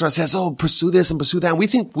 The Yetzer Hara says, oh, pursue this and pursue that. And we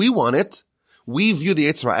think we want it. We view the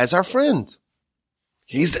Yetzer Hara as our friend.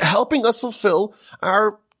 He's helping us fulfill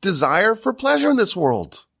our desire for pleasure in this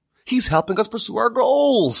world. He's helping us pursue our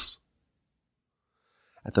goals.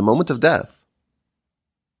 At the moment of death,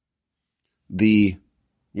 the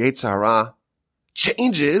Yetzer Hara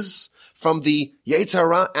changes from the Yetzer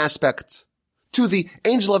Hara aspect to the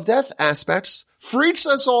angel of death aspects, freaks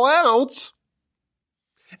us all out,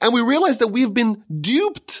 and we realize that we've been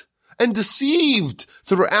duped and deceived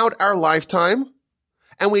throughout our lifetime,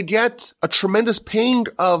 and we get a tremendous pain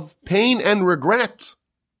and regret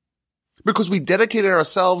because we dedicated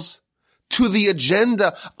ourselves to the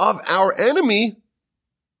agenda of our enemy.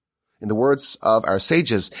 In the words of our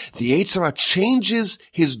sages, the Yetzer Hara changes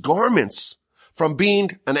his garments from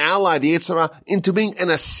being an ally, the Yetzer Hara, into being an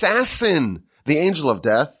assassin, the angel of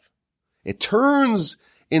death. It turns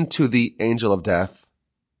into the angel of death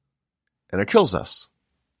and it kills us.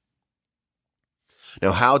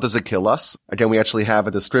 Now, how does it kill us? Again, we actually have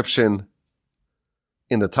a description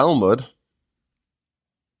in the Talmud,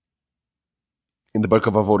 in the book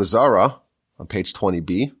of Avodah Zarah, on page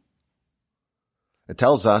 20b. It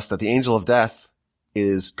tells us that the angel of death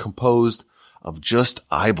is composed of just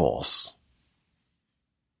eyeballs.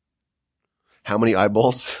 How many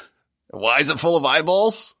eyeballs? Why is it full of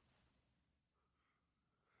eyeballs?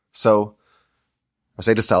 So, our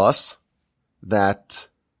sages tell us that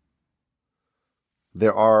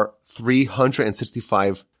there are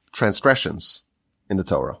 365 transgressions in the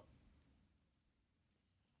Torah.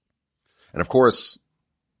 And of course,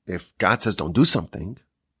 if God says don't do something,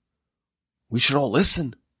 we should all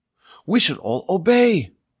listen. We should all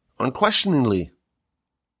obey unquestioningly.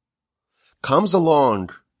 Comes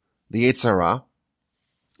along the Yetzer Hara,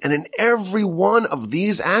 and in every one of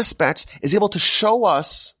these aspects is able to show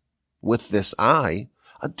us with this eye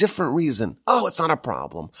a different reason. Oh, it's not a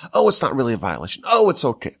problem. Oh, it's not really a violation. Oh, it's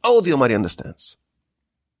okay. Oh, the Almighty understands.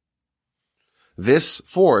 This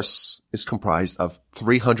force is comprised of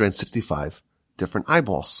 365 different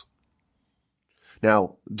eyeballs.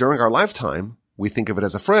 Now, during our lifetime, we think of it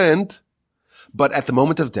as a friend, but at the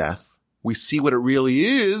moment of death, we see what it really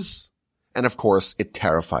is, and of course, it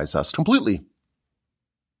terrifies us completely.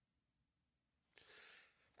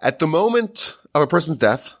 At the moment of a person's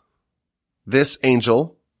death, this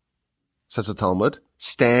angel, says the Talmud,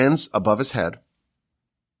 stands above his head,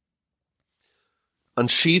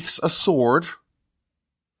 unsheaths a sword.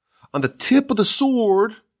 On the tip of the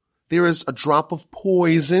sword, there is a drop of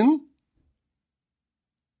poison.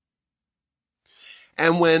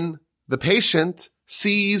 And when the patient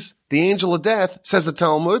sees the angel of death, says the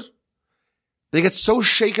Talmud, they get so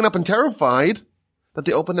shaken up and terrified that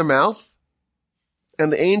they open their mouth,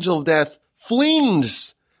 and the angel of death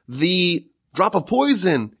flings the drop of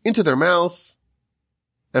poison into their mouth,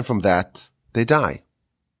 and from that, they die.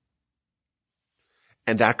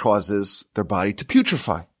 And that causes their body to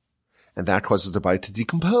putrefy. And that causes their body to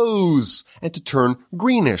decompose and to turn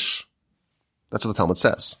greenish. That's what the Talmud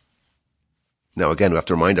says. Now again, we have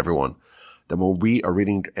to remind everyone that when we are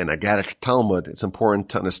reading an Agadic Talmud, it's important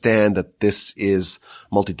to understand that this is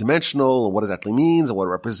multidimensional and what exactly means and what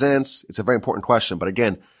it represents. It's a very important question. But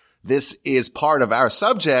again, this is part of our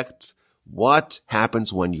subject. What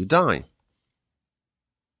happens when you die?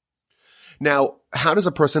 Now, how does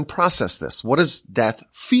a person process this? What does death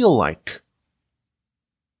feel like?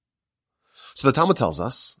 So the Talmud tells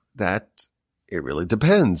us that it really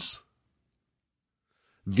depends.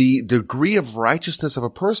 The degree of righteousness of a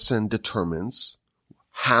person determines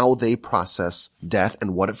how they process death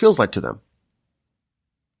and what it feels like to them.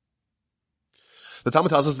 The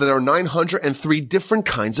Talmud tells us that there are 903 different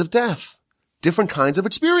kinds of death, different kinds of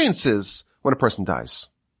experiences when a person dies.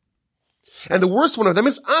 And the worst one of them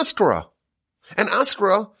is Askara. And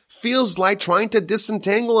Askara feels like trying to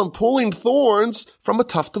disentangle and pulling thorns from a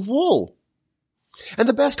tuft of wool. And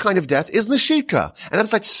the best kind of death is Neshika. And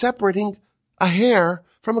that's like separating a hair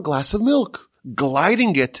from a glass of milk,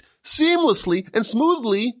 gliding it seamlessly and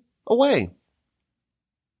smoothly away.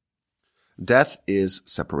 Death is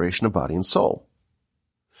separation of body and soul.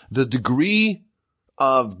 The degree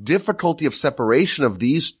of difficulty of separation of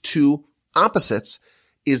these two opposites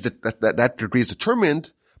is that degree is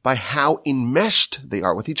determined by how enmeshed they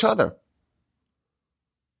are with each other,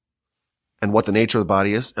 and what the nature of the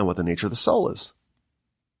body is and what the nature of the soul is.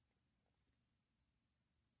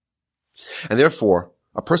 And therefore,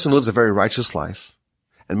 a person who lives a very righteous life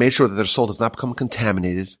and makes sure that their soul does not become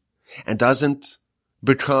contaminated and doesn't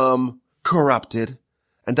become corrupted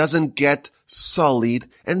and doesn't get sullied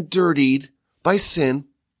and dirtied by sin,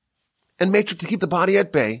 and make sure to keep the body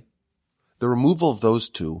at bay, the removal of those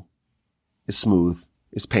two is smooth,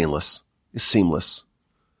 is painless, is seamless.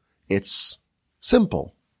 It's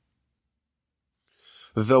simple.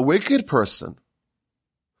 The wicked person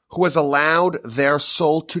who has allowed their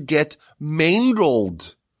soul to get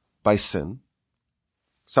mangled by sin,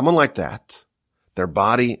 someone like that, their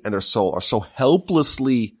body and their soul are so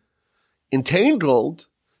helplessly entangled,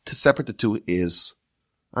 to separate the two is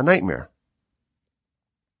a nightmare.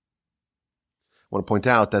 I want to point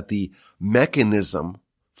out that the mechanism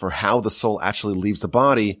for how the soul actually leaves the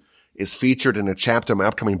body is featured in a chapter in my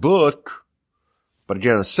upcoming book. But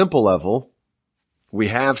again, on a simple level, we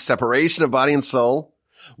have separation of body and soul.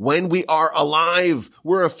 When we are alive,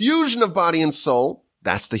 we're a fusion of body and soul.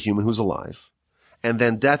 That's the human who's alive. And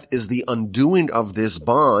then death is the undoing of this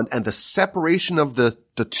bond and the separation of the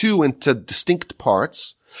two into distinct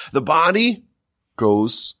parts. The body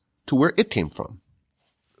goes to where it came from.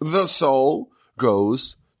 The soul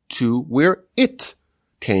goes to where it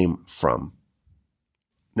came from.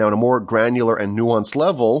 Now, on a more granular and nuanced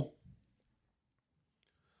level,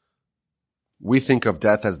 we think of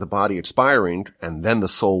death as the body expiring and then the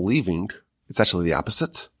soul leaving. It's actually the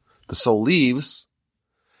opposite. The soul leaves,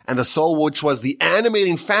 and the soul, which was the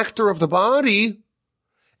animating factor of the body,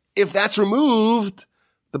 if that's removed,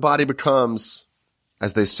 the body becomes,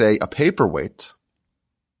 as they say, a paperweight,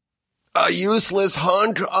 a useless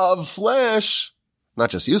hunk of flesh. Not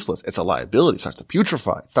just useless, it's a liability. It starts to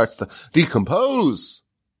putrefy. It starts to decompose.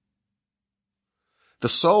 The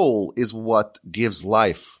soul is what gives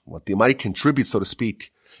life, what the Almighty contributes, so to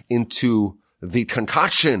speak, into the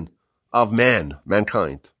concoction of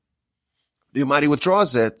mankind. The Almighty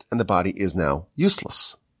withdraws it, and the body is now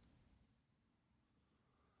useless.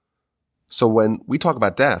 So when we talk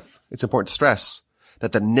about death, it's important to stress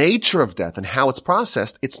that the nature of death and how it's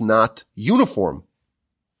processed, it's not uniform.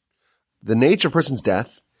 The nature of a person's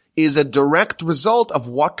death is a direct result of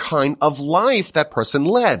what kind of life that person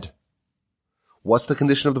led. What's the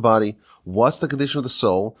condition of the body? What's the condition of the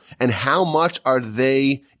soul? And how much are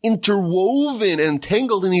they interwoven and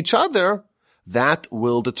entangled in each other? That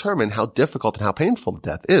will determine how difficult and how painful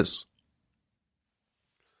death is.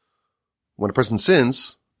 When a person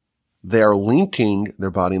sins, they are linking their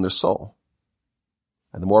body and their soul.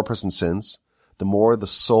 And the more a person sins, the more the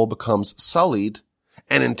soul becomes sullied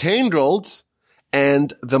and entangled,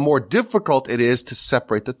 and the more difficult it is to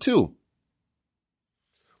separate the two.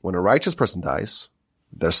 When a righteous person dies,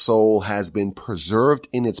 their soul has been preserved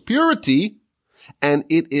in its purity, and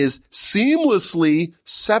it is seamlessly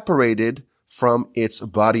separated from its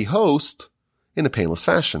body host in a painless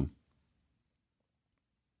fashion.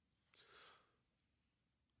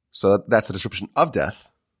 So that's the description of death.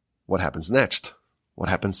 What happens next? What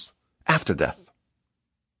happens after death?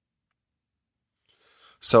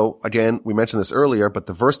 So again, we mentioned this earlier, but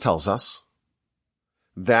the verse tells us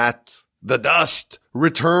that the dust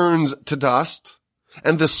returns to dust,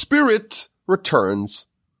 and the spirit returns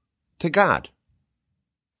to God.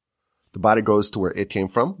 The body goes to where it came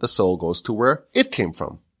from. The soul goes to where it came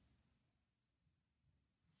from.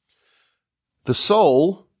 The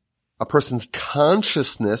soul, a person's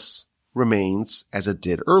consciousness, remains as it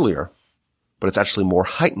did earlier, but it's actually more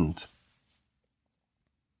heightened.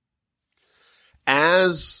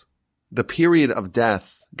 As the period of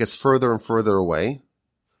death gets further and further away,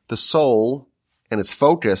 the soul and its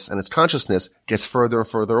focus and its consciousness gets further and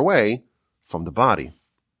further away from the body.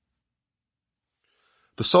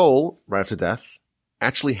 The soul, right after death,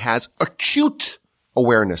 actually has acute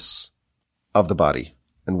awareness of the body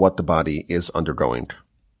and what the body is undergoing.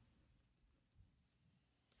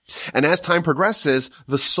 And as time progresses,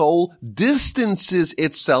 the soul distances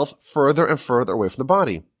itself further and further away from the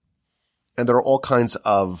body. And there are all kinds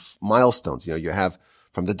of milestones. You have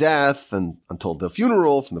from the death and until the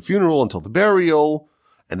funeral, from the funeral until the burial,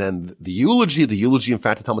 and then the eulogy. The eulogy, in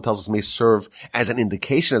fact, the Talmud tells us, may serve as an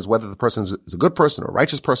indication as whether the person is a good person or a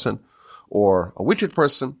righteous person or a wicked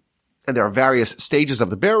person. And there are various stages of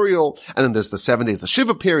the burial. And then there's the 7 days, the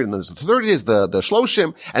Shiva period, and then there's the 30 days, the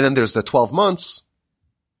Shloshim, and then there's the 12 months.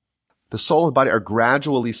 The soul and the body are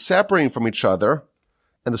gradually separating from each other,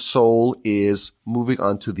 and the soul is moving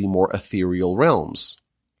on to the more ethereal realms.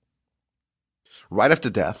 Right after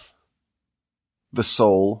death, the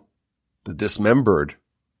soul, the dismembered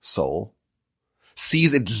soul,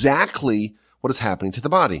 sees exactly what is happening to the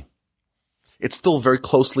body. It's still very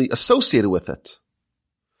closely associated with it.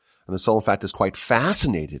 And the soul, in fact, is quite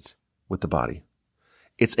fascinated with the body.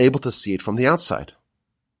 It's able to see it from the outside.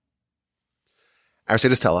 Our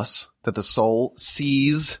sages tell us that the soul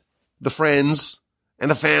sees the friends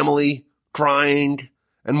and the family crying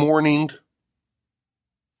and mourning.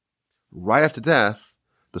 Right after death,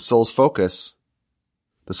 the soul's focus,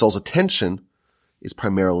 the soul's attention is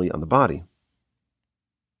primarily on the body.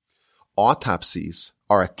 Autopsies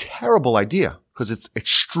are a terrible idea because it's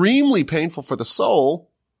extremely painful for the soul.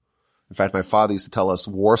 In fact, my father used to tell us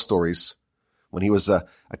war stories when he was a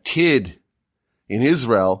kid in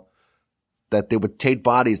Israel, that they would take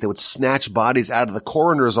bodies, they would snatch bodies out of the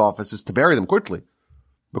coroner's offices to bury them quickly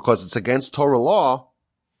because it's against Torah law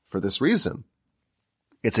for this reason.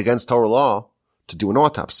 It's against Torah law to do an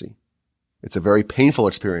autopsy. It's a very painful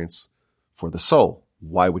experience for the soul.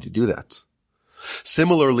 Why would you do that?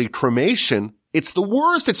 Similarly, cremation, it's the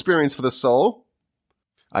worst experience for the soul.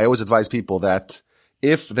 I always advise people that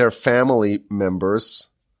if their family members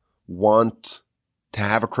want to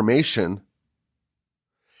have a cremation,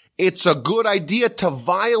 it's a good idea to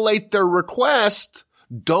violate their request.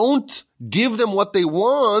 Don't give them what they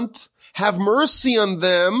want. Have mercy on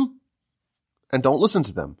them. And don't listen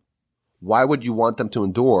to them. Why would you want them to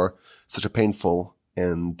endure such a painful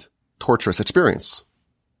and torturous experience?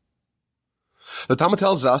 The Talmud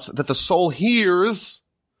tells us that the soul hears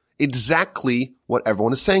exactly what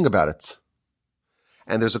everyone is saying about it.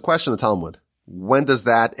 And there's a question in the Talmud. When does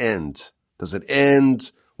that end? Does it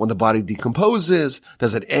end when the body decomposes?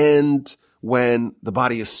 Does it end when the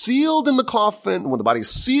body is sealed in the coffin? When the body is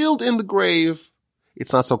sealed in the grave?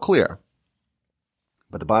 It's not so clear.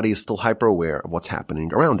 But the body is still hyper aware of what's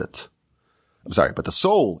happening around it. But the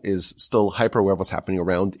soul is still hyper aware of what's happening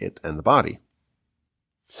around it and the body.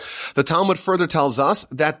 The Talmud further tells us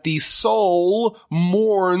that the soul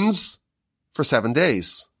mourns for 7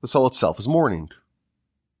 days. The soul itself is mourning.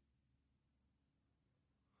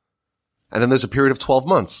 And then there's a period of 12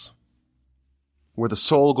 months where the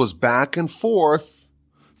soul goes back and forth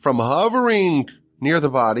from hovering near the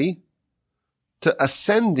body to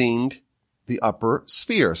ascending the upper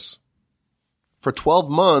spheres. For 12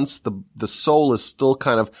 months, the soul is still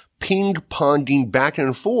kind of ping-ponging back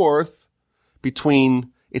and forth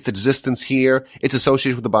between its existence here, its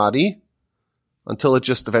association with the body, until it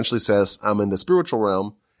just eventually says, I'm in the spiritual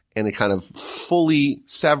realm, and it kind of fully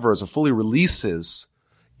severs or fully releases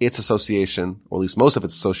its association, or at least most of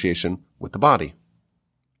its association, with the body.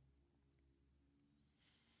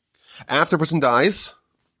 After a person dies,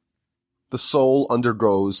 the soul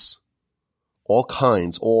undergoes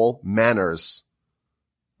all manners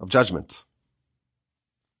of judgment.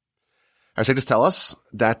 Our sages tell us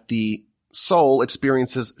that the soul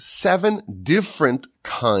experiences 7 different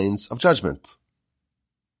kinds of judgment.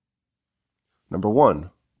 Number 1,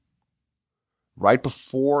 right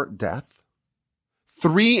before death,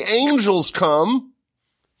 3 angels come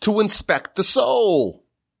to inspect the soul.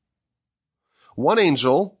 One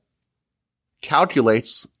angel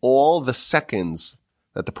calculates all the seconds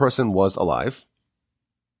that the person was alive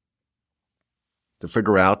to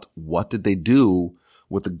figure out what did they do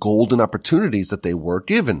with the golden opportunities that they were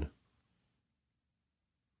given.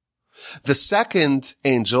 The second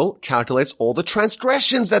angel calculates all the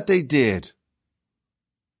transgressions that they did.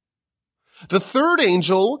 The third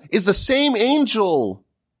angel is the same angel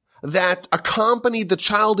that accompanied the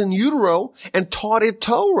child in utero and taught it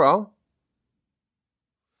Torah.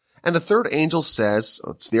 And the third angel says,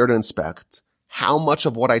 it's there to inspect, how much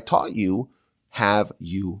of what I taught you have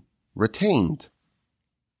you retained?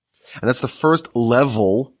 And that's the first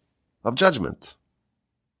level of judgment.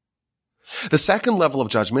 The second level of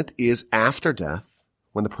judgment is after death,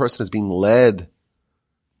 when the person is being led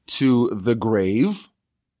to the grave.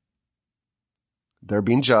 They're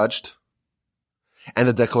being judged. And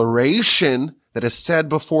the declaration that is said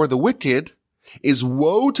before the wicked is,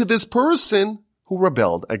 woe to this person who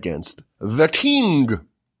rebelled against the king.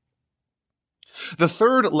 The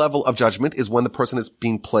third level of judgment is when the person is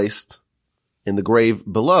being placed in the grave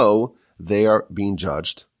below. They are being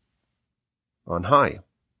judged on high.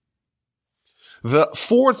 The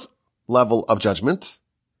fourth level of judgment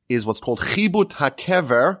is what's called chibut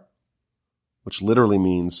hakever, which literally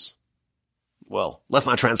means, well, let's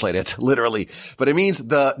not translate it literally, but it means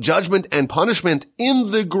the judgment and punishment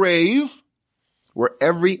in the grave, where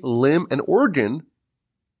every limb and organ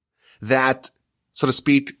that, so to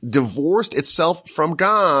speak, divorced itself from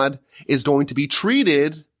God is going to be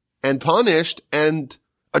treated and punished and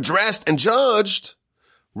addressed and judged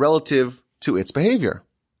relative to its behavior.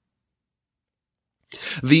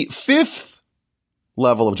 The fifth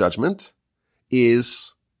level of judgment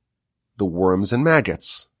is the worms and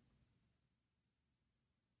maggots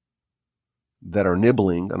that are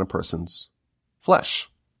nibbling on a person's flesh.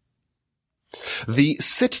 The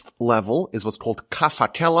sixth level is what's called kaf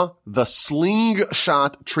hakela, the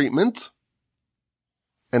slingshot treatment.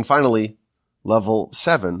 And finally, level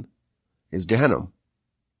 7 is Gehenna.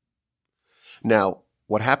 Now,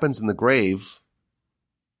 what happens in the grave,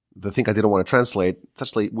 the thing I didn't want to translate, it's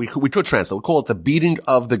actually, we could translate. We call it the beating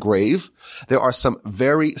of the grave. There are some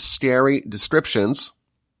very scary descriptions.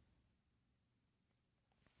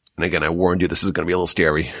 And again, I warned you, this is going to be a little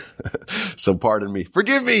scary. So pardon me.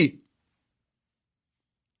 Forgive me.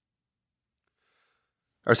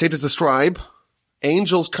 Our sages describe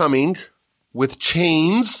angels coming with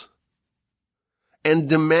chains and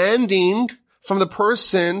demanding from the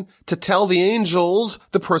person to tell the angels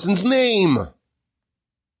the person's name.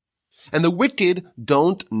 And the wicked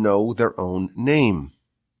don't know their own name.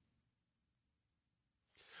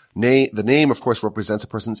 The name, of course, represents a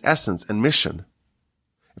person's essence and mission.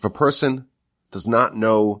 If a person does not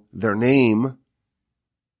know their name,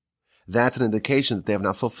 that's an indication that they have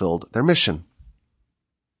not fulfilled their mission.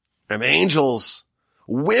 And the angels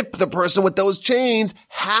whip the person with those chains.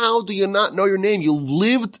 How do you not know your name? You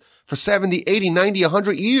lived for 70, 80, 90,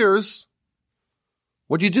 100 years.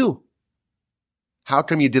 What do you do? How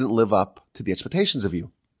come you didn't live up to the expectations of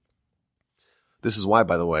you? This is why,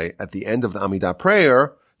 by the way, at the end of the Amidah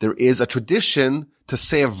prayer, there is a tradition to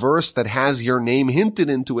say a verse that has your name hinted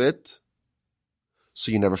into it, so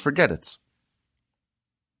you never forget it.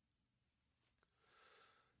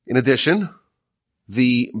 In addition,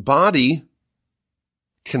 the body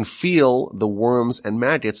can feel the worms and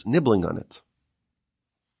maggots nibbling on it.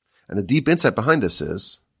 And the deep insight behind this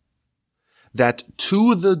is that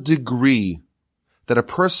to the degree that a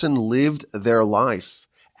person lived their life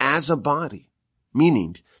as a body,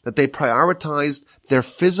 meaning that they prioritized their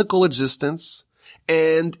physical existence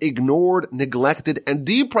and ignored, neglected, and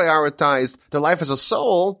deprioritized their life as a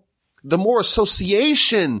soul, the more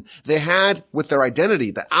association they had with their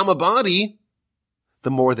identity, that I'm a body,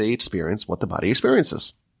 the more they experience what the body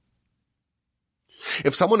experiences.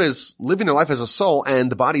 If someone is living their life as a soul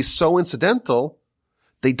and the body is so incidental,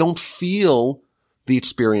 they don't feel the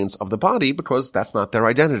experience of the body because that's not their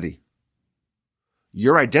identity.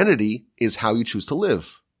 Your identity is how you choose to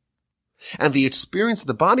live. And the experience that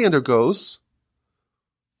the body undergoes,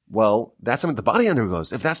 well, that's something the body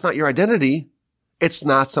undergoes. If that's not your identity, it's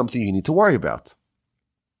not something you need to worry about.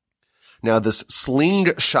 Now, this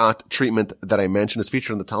slingshot treatment that I mentioned is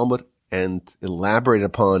featured in the Talmud and elaborated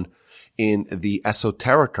upon in the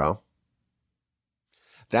Esoterica.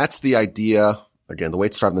 That's the idea, again, the way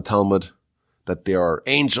it's described in the Talmud, that there are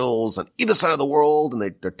angels on either side of the world,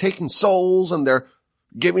 and they're taking souls, and they're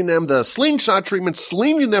giving them the slingshot treatment,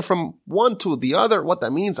 slinging them from one to the other. What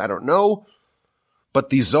that means, I don't know.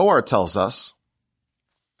 But the Zohar tells us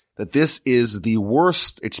that this is the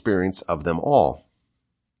worst experience of them all.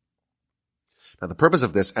 Now, the purpose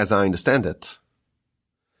of this, as I understand it,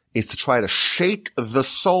 is to try to shake the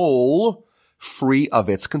soul free of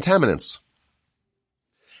its contaminants.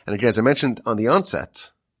 And again, as I mentioned on the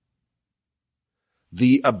onset,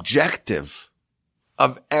 the objective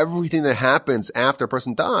of everything that happens after a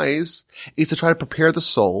person dies is to try to prepare the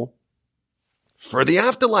soul for the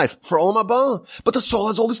afterlife, for Olam Haba. But the soul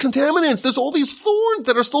has all these contaminants. There's all these thorns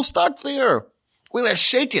that are still stuck there. We're going to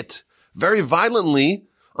shake it very violently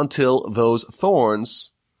until those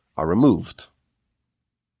thorns are removed.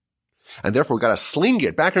 And therefore, we've got to sling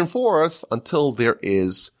it back and forth until there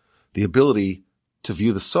is the ability to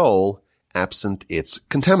view the soul absent its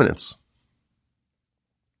contaminants.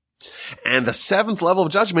 And the seventh level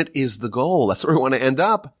of judgment is the goal. That's where we want to end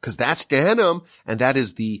up, because that's Gehenna, and that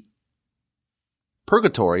is the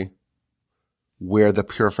purgatory, where the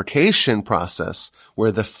purification process,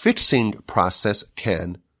 where the fixing process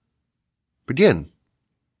can begin.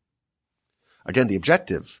 Again, the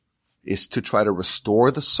objective is to try to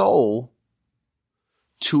restore the soul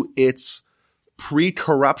to its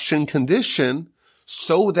pre-corruption condition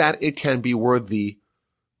so that it can be worthy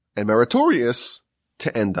and meritorious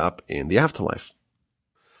to end up in the afterlife.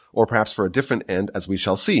 Or perhaps for a different end, as we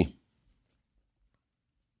shall see.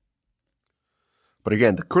 But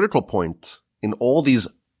again, the critical point in all these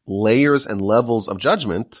layers and levels of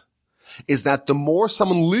judgment is that the more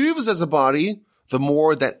someone lives as a body, the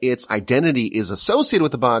more that its identity is associated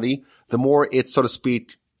with the body, the more it, so to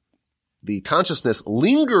speak, the consciousness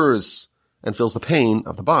lingers and feels the pain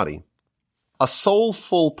of the body. A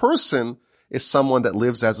soulful person is someone that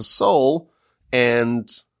lives as a soul, and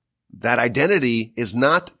that identity is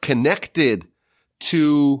not connected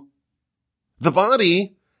to the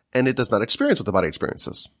body, and it does not experience what the body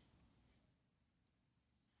experiences.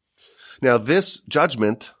 Now, this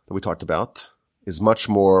judgment that we talked about is much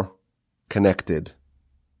more connected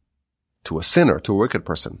to a sinner, to a wicked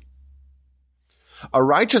person. A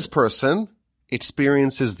righteous person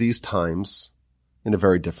experiences these times in a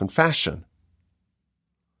very different fashion.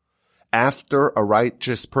 After a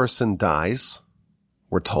righteous person dies,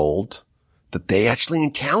 we're told that they actually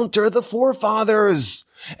encounter the forefathers,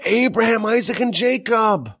 Abraham, Isaac, and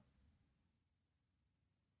Jacob.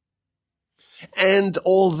 And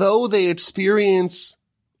although they experience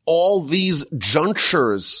all these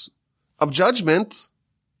junctures of judgment,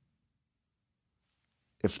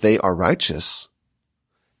 if they are righteous,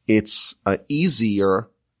 it's an easier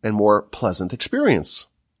and more pleasant experience.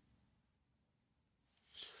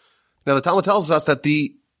 Now, the Talmud tells us that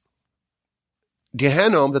the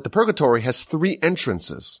Gehenna, that the purgatory, has 3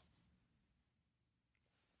 entrances.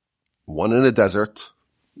 One in a desert,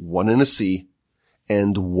 one in a sea,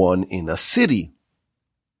 and one in a city.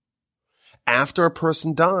 After a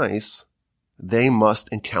person dies, they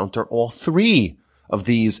must encounter all 3 of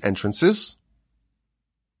these entrances.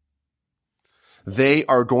 They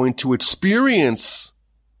are going to experience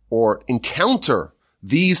or encounter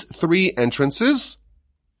these 3 entrances,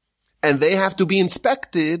 and they have to be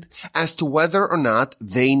inspected as to whether or not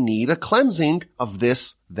they need a cleansing of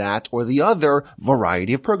this, that, or the other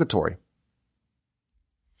variety of purgatory.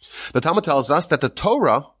 The Talmud tells us that the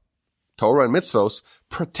Torah and mitzvos,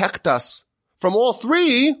 protect us from all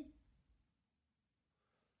 3.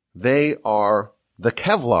 They are the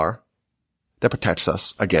Kevlar that protects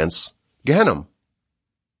us against Gehenna.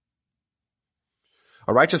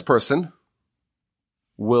 A righteous person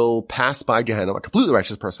will pass by Gehenna, a completely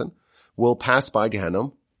righteous person will pass by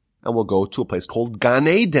Gehenna and will go to a place called Gan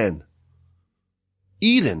Eden,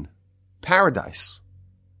 Eden, paradise.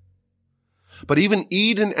 But even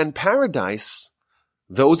Eden and paradise,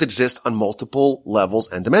 those exist on multiple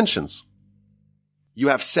levels and dimensions. You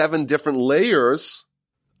have 7 different layers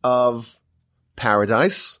of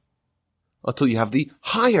paradise until you have the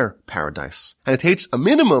higher paradise. And it takes a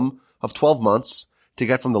minimum of 12 months to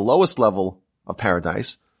get from the lowest level of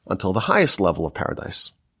paradise until the highest level of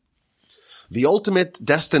paradise. The ultimate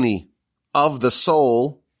destiny of the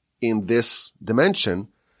soul in this dimension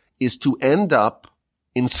is to end up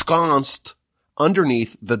ensconced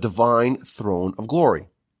underneath the divine throne of glory.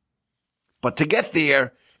 But to get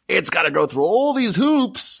there, it's got to go through all these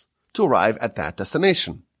hoops to arrive at that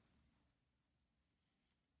destination.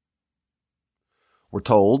 We're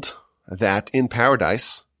told that in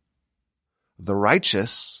paradise, the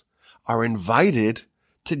righteous are invited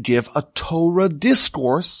to give a Torah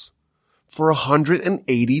discourse for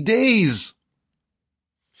 180 days.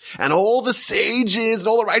 And all the sages and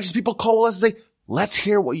all the righteous people call us and say, let's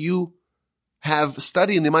hear what you have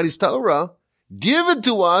studied in the Almighty's Torah. Give it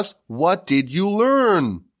to us. What did you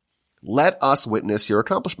learn? Let us witness your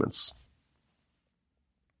accomplishments.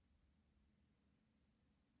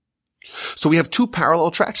 So we have 2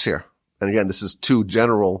 parallel tracks here. And again, this is 2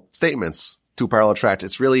 general statements, 2 parallel tracks.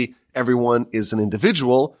 It's really everyone is an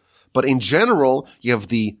individual, but in general, you have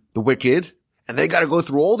the wicked, and they got to go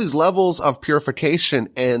through all these levels of purification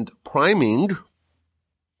and priming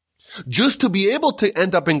just to be able to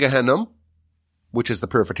end up in Gehenna, which is the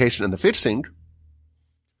purification and the fixing.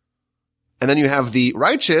 And then you have the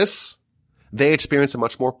righteous. They experience a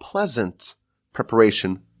much more pleasant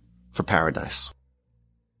preparation for paradise.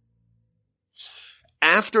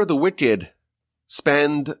 After the wicked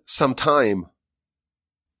spend some time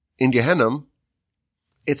in Gehenna,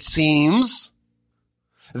 it seems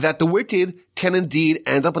that the wicked can indeed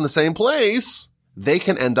end up in the same place. They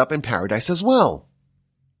can end up in paradise as well.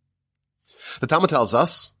 The Talmud tells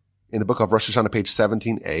us in the book of Rosh Hashanah, page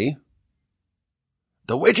 17a,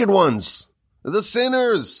 the wicked ones, the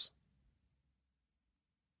sinners,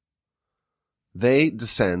 they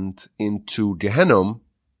descend into Gehenna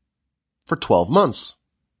for 12 months.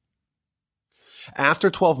 After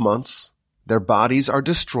 12 months, their bodies are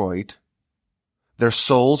destroyed, their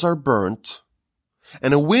souls are burnt,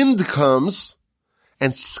 and a wind comes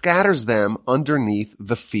and scatters them underneath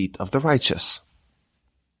the feet of the righteous.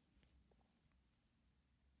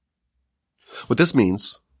 What this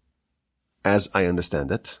means, as I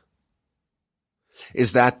understand it,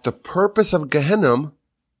 is that the purpose of Gehenna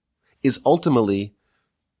is ultimately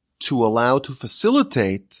to allow, to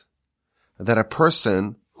facilitate that a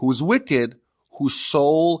person who is wicked, whose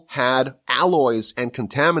soul had alloys and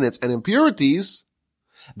contaminants and impurities,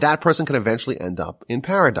 that person can eventually end up in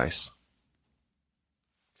paradise.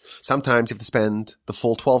 Sometimes you have to spend the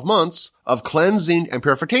full 12 months of cleansing and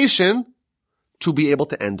purification to be able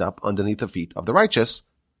to end up underneath the feet of the righteous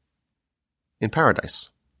in paradise.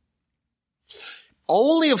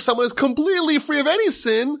 Only if someone is completely free of any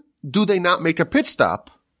sin do they not make a pit stop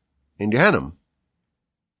in Gehenna.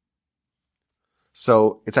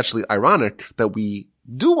 So it's actually ironic that we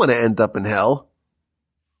do want to end up in hell,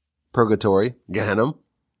 purgatory, Gehenna,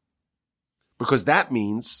 because that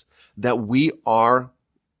means that we are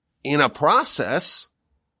in a process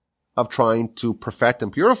of trying to perfect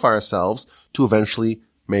and purify ourselves to eventually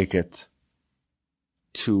make it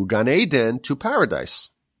to Gan Eden, to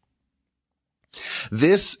paradise.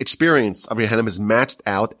 This experience of Gehenna is matched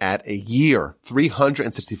out at a year,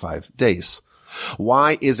 365 days.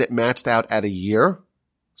 Why is it matched out at a year?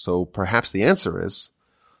 So perhaps the answer is,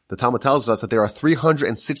 the Talmud tells us that there are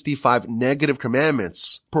 365 negative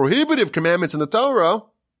commandments, prohibitive commandments in the Torah.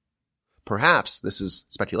 Perhaps, this is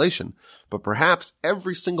speculation, but perhaps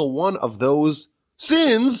every single one of those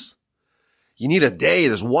sins, you need a day.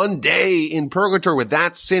 There's one day in purgatory where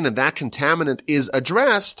that sin and that contaminant is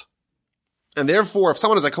addressed. And therefore, if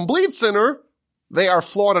someone is a complete sinner, they are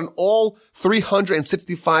flawed in all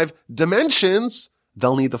 365 dimensions.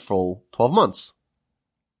 They'll need the full 12 months.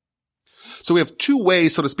 So we have 2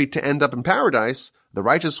 ways, so to speak, to end up in paradise. The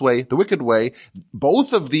righteous way, the wicked way.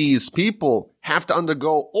 Both of these people have to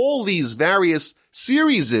undergo all these various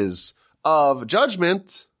series of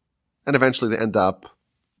judgment, and eventually they end up,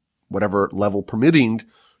 whatever level permitting,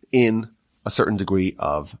 in a certain degree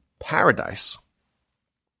of paradise.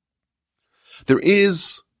 There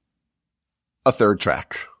is a third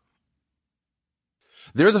track.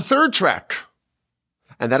 There's a third track,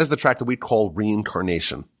 and that is the track that we call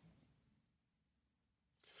reincarnation.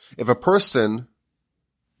 If a person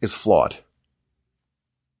is flawed,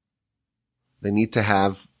 they need to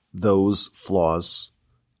have those flaws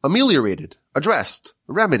ameliorated, addressed,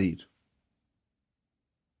 remedied.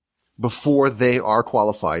 before they are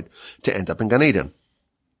qualified to end up in Gan Eden.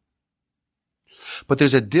 But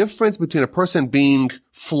there's a difference between a person being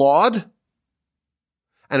flawed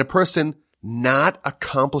and a person not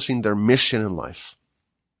accomplishing their mission in life.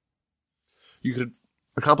 You could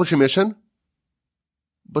accomplish a mission,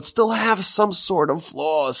 but still have some sort of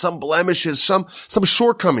flaws, some blemishes, some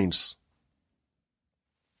shortcomings.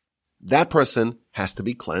 That person has to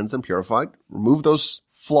be cleansed and purified, remove those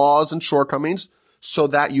flaws and shortcomings so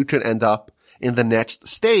that you can end up in the next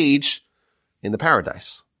stage in the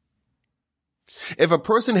paradise. If a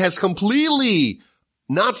person has completely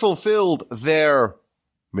not fulfilled their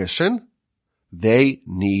mission, they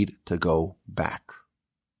need to go back.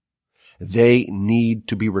 They need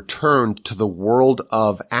to be returned to the world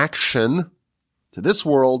of action, to this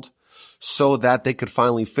world, so that they could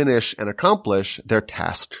finally finish and accomplish their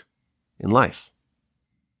task in life.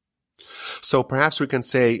 So perhaps we can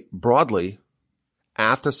say broadly,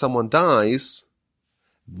 after someone dies,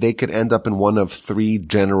 they could end up in one of three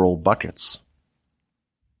general buckets.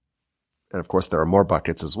 And of course, there are more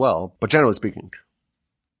buckets as well, but generally speaking,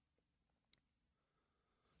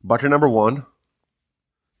 bucket number one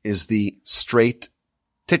is the straight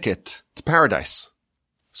ticket to paradise.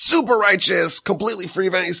 Super righteous, completely free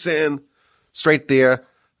of any sin. Straight there.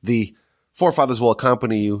 The forefathers will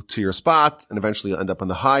accompany you to your spot, and eventually you'll end up in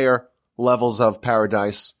the higher levels of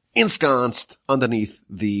paradise, ensconced underneath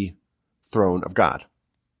the throne of God.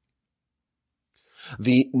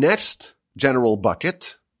 The next general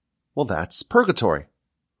bucket, well, that's purgatory.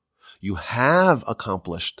 You have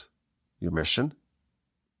accomplished your mission.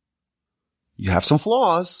 You have some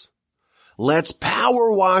flaws. Let's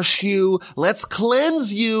power wash you. Let's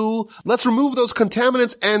cleanse you. Let's remove those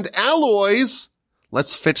contaminants and alloys.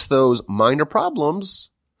 Let's fix those minor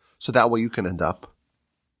problems so that way you can end up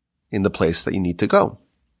in the place that you need to go.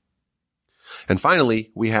 And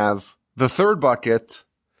finally, we have the third bucket,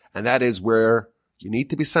 and that is where you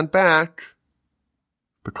need to be sent back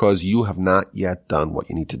because you have not yet done what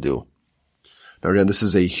you need to do. Now again, this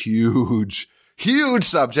is a huge, huge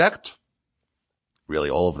subject. Really,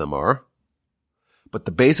 all of them are. But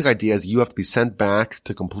the basic idea is you have to be sent back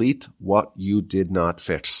to complete what you did not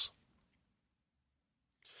fix.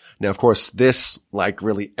 Now, of course, this, like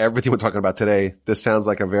really everything we're talking about today, this sounds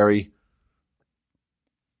like a very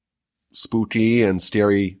spooky and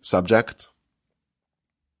scary subject.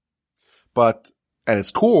 But at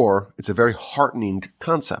its core, it's a very heartening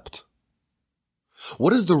concept.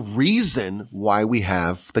 What is the reason why we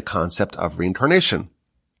have the concept of reincarnation?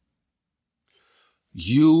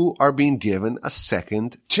 You are being given a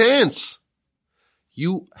second chance.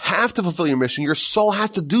 You have to fulfill your mission. Your soul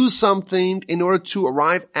has to do something in order to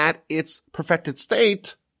arrive at its perfected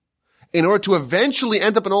state, in order to eventually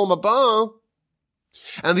end up in Olam Haba.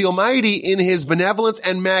 And the Almighty, in His benevolence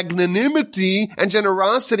and magnanimity and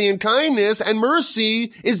generosity and kindness and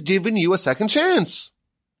mercy, is giving you a second chance.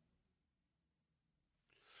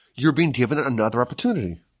 You're being given another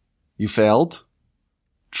opportunity. You failed.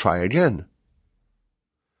 Try again.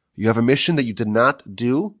 You have a mission that you did not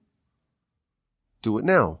do. Do it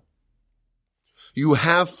now. You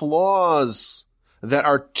have flaws that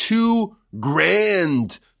are too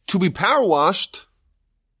grand to be power washed.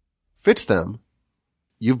 Fix them.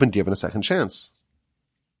 You've been given a second chance.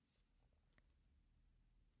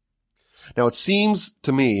 Now, it seems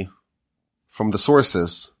to me from the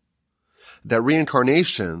sources that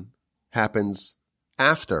reincarnation happens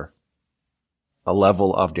after a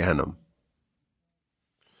level of Gehenna.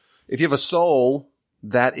 If you have a soul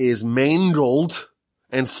that is mangled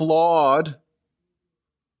and flawed,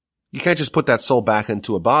 you can't just put that soul back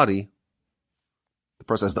into a body. The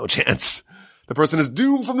person has no chance. The person is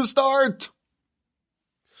doomed from the start.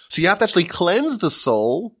 So you have to actually cleanse the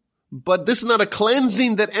soul, but this is not a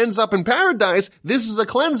cleansing that ends up in paradise. This is a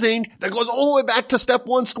cleansing that goes all the way back to step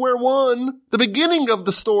one, square one, the beginning of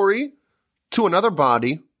the story, to another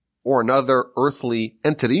body or another earthly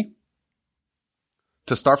entity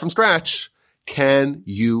to start from scratch. Can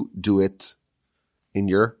you do it in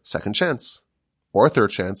your second chance or third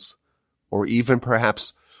chance or even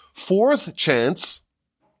perhaps fourth chance?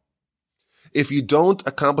 If you don't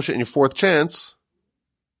accomplish it in your fourth chance,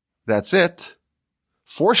 that's it.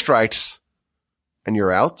 4 strikes and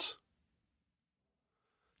you're out.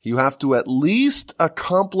 You have to at least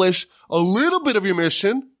accomplish a little bit of your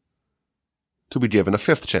mission to be given a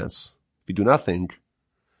 5th chance. If you do nothing,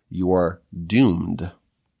 you are doomed.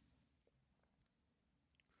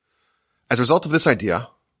 As a result of this idea,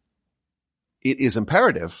 it is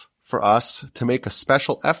imperative for us to make a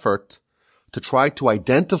special effort to try to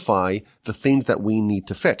identify the things that we need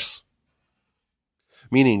to fix.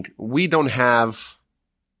 Meaning, we don't have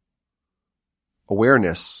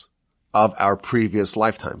awareness of our previous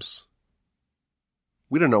lifetimes.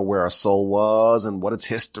 We don't know where our soul was and what its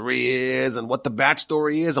history is and what the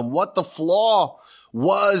backstory is and what the flaw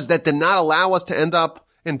was that did not allow us to end up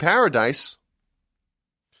in paradise.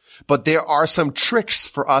 But there are some tricks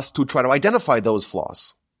for us to try to identify those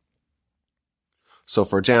flaws. So,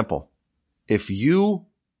 for example, if you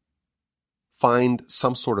find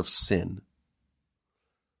some sort of sin,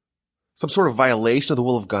 some sort of violation of the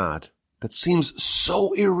will of God that seems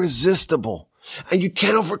so irresistible and you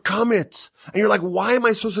can't overcome it, and you're like, why am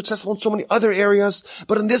I so successful in so many other areas,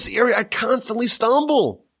 but in this area I constantly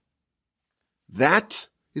stumble? That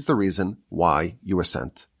is the reason why you were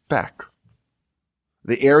sent back.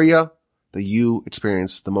 The area that you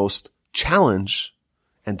experience the most challenge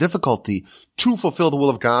and difficulty to fulfill the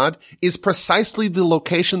will of God is precisely the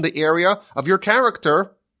location, the area of your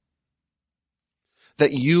character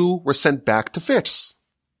that you were sent back to fix.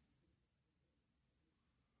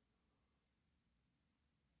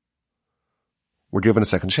 We're given a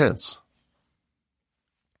second chance,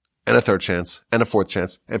 and a third chance, and a fourth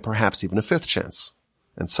chance, and perhaps even a fifth chance,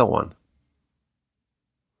 and so on.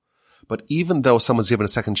 But even though someone's given a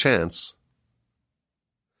second chance,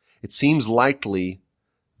 it seems likely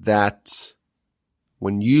that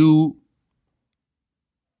when you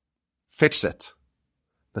fix it,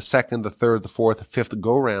 the second, the third, the fourth, the fifth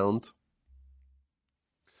go-round,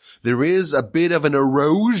 there is a bit of an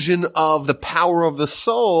erosion of the power of the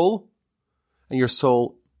soul, and your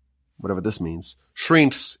soul, whatever this means,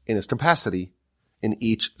 shrinks in its capacity in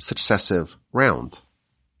each successive round.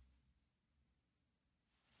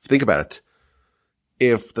 Think about it.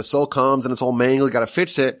 If the soul comes and it's all mangled, got to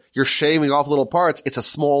fix it, you're shaving off little parts. It's a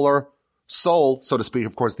smaller soul, so to speak.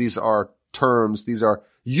 Of course, these are terms. These are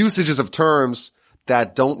usages of terms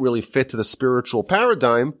that don't really fit to the spiritual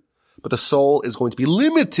paradigm, but the soul is going to be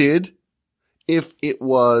limited if it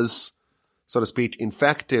was, so to speak,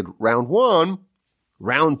 infected round one.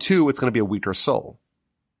 Round two, it's going to be a weaker soul.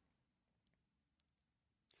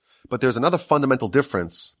 But there's another fundamental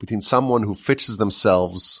difference between someone who fixes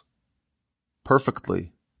themselves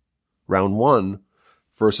perfectly round one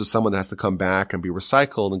versus someone that has to come back and be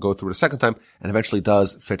recycled and go through it a second time and eventually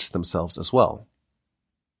does fix themselves as well.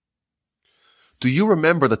 Do you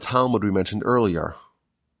remember the Talmud we mentioned earlier?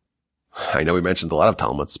 I know we mentioned a lot of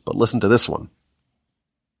Talmuds, but listen to this one.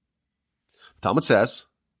 The Talmud says,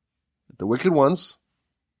 the wicked ones,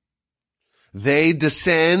 they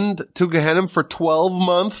descend to Gehenna for 12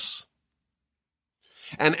 months.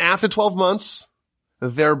 And after 12 months,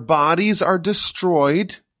 their bodies are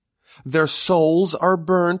destroyed, their souls are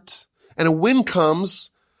burnt, and a wind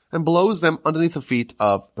comes and blows them underneath the feet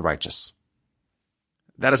of the righteous.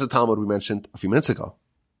 That is the Talmud we mentioned a few minutes ago.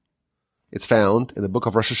 It's found in the book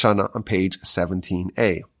of Rosh Hashanah on page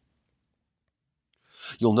 17a.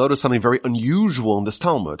 You'll notice something very unusual in this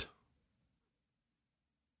Talmud.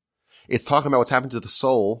 It's talking about what's happened to the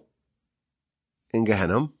soul in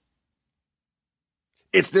Gehenna.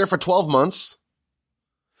 It's there for 12 months,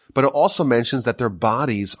 but it also mentions that their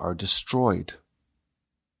bodies are destroyed.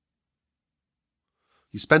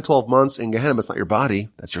 You spend 12 months in Gehenna, it's not your body,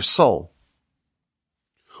 that's your soul.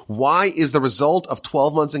 Why is the result of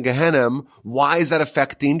 12 months in Gehenna, why is that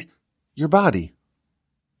affecting your body?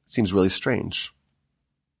 It seems really strange.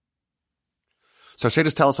 So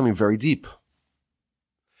Shaitas tells us something very deep.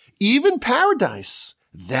 Even paradise,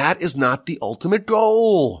 that is not the ultimate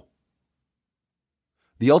goal.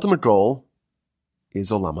 The ultimate goal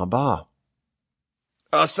is Olam Haba,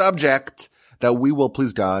 a subject that we will,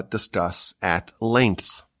 please God, discuss at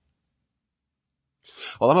length.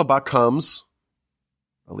 Olam Haba comes,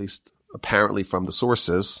 at least apparently from the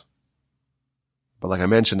sources, but like I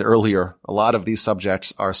mentioned earlier, a lot of these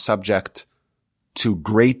subjects are subject to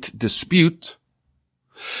great dispute.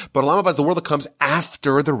 But Olam Haba is the world that comes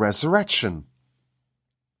after the resurrection.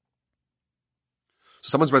 So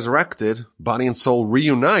someone's resurrected, body and soul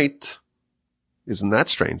reunite. Isn't that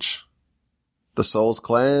strange? The soul's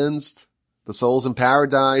cleansed, the soul's in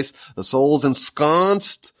paradise, the soul's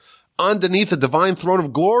ensconced underneath the divine throne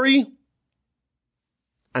of glory.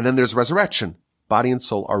 And then there's resurrection. Body and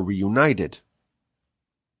soul are reunited.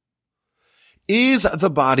 Is the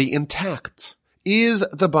body intact? Is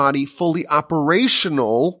the body fully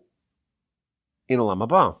operational in Olam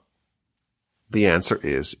Haba? The answer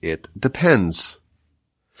is, it depends.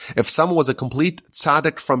 If someone was a complete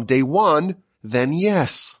tzaddik from day one, then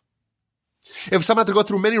yes. If someone had to go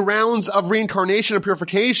through many rounds of reincarnation and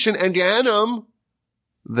purification and Gehenna,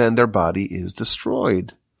 then their body is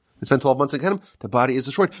destroyed. They spend 12 months in Gehenna, their body is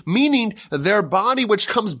destroyed. Meaning their body which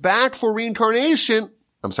comes back for reincarnation,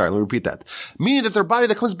 let me repeat that. Meaning that their body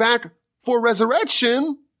that comes back for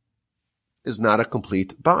resurrection is not a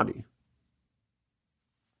complete body.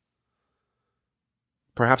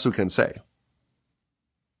 Perhaps we can say,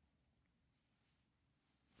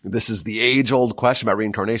 this is the age-old question about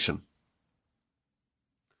reincarnation.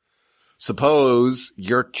 Suppose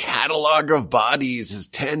your catalog of bodies is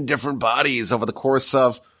 10 different bodies over the course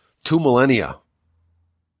of 2 millennia.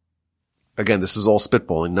 Again, this is all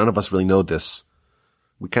spitballing. None of us really know this.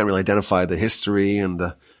 We can't really identify the history and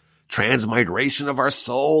the transmigration of our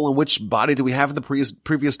soul and which body do we have in the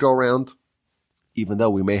previous go-around, even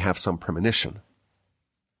though we may have some premonition.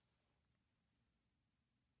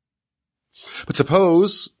 But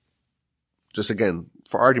suppose, just again,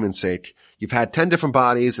 for argument's sake, you've had 10 different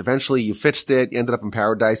bodies, eventually you fixed it, you ended up in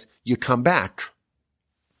paradise, you come back.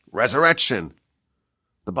 Resurrection.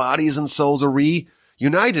 The bodies and souls are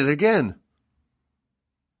reunited again.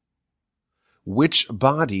 Which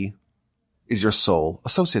body is your soul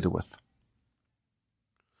associated with?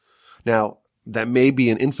 Now, that may be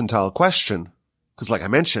an infantile question, because like I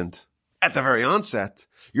mentioned at the very onset,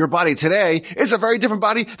 your body today is a very different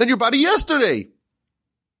body than your body yesterday.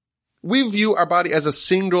 We view our body as a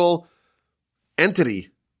single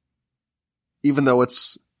entity, even though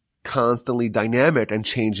it's constantly dynamic and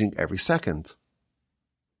changing every second.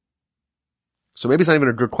 So maybe it's not even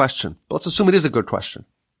a good question, but let's assume it is a good question.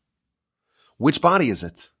 Which body is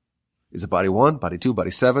it? Is it body 1, body 2,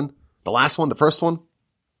 body 7? The last one, the first one?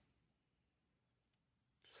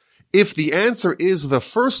 If the answer is the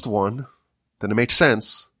first one, then it makes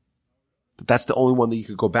sense that that's the only one that you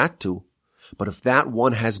could go back to. But if that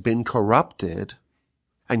one has been corrupted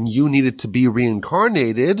and you needed to be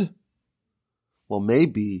reincarnated, well,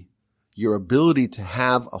 maybe your ability to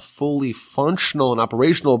have a fully functional and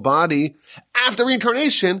operational body after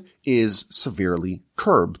reincarnation is severely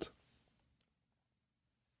curbed.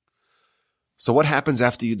 So what happens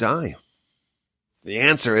after you die? The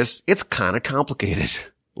answer is, it's kind of complicated.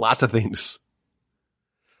 Lots of things.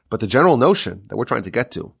 But the general notion that we're trying to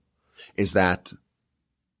get to is that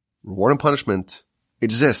reward and punishment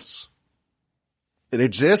exists. It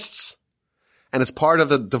exists, and it's part of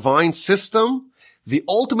the divine system. The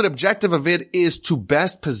ultimate objective of it is to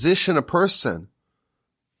best position a person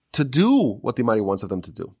to do what the Almighty wants of them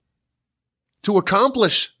to do, to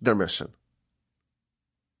accomplish their mission,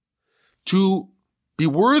 to be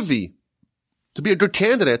worthy, to be a good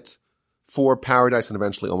candidate for paradise and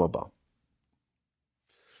eventually Olam Haba.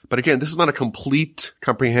 But again, this is not a complete,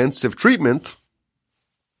 comprehensive treatment,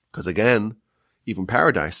 because again, even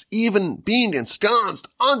paradise, even being ensconced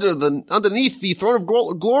underneath the throne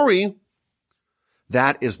of glory,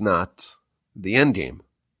 that is not the end game.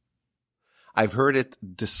 I've heard it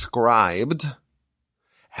described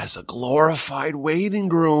as a glorified waiting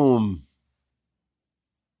room.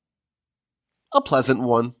 A pleasant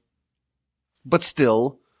one, but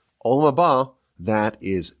still, Olam Haba, that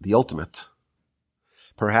is the ultimate.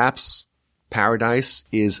 Perhaps paradise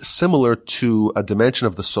is similar to a dimension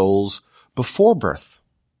of the souls before birth.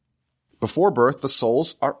 Before birth, the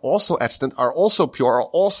souls are also extant, are also pure, are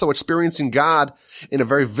also experiencing God in a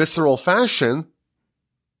very visceral fashion,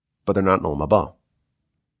 but they're not in Olam Haba.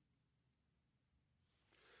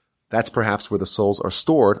 That's perhaps where the souls are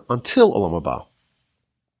stored until Olam Haba.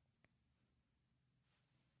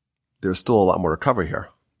 There's still a lot more to cover here.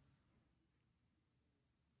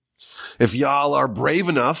 If y'all are brave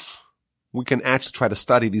enough, we can actually try to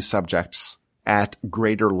study these subjects at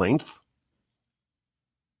greater length.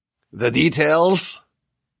 The details,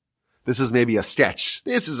 this is maybe a sketch.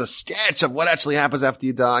 This is a sketch of what actually happens after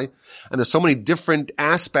you die. And there's so many different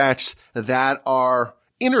aspects that are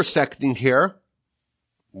intersecting here.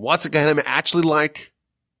 What's Gehenna actually like?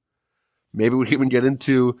 Maybe we can even get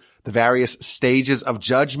into the various stages of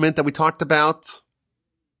judgment that we talked about.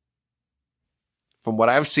 From what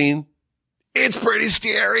I've seen, it's pretty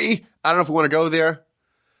scary. I don't know if we want to go there.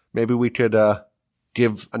 Maybe we could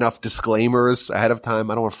give enough disclaimers ahead of time.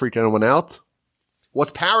 I don't want to freak anyone out.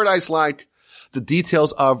 What's paradise like? The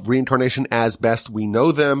details of reincarnation as best we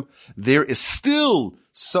know them. There is still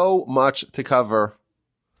so much to cover.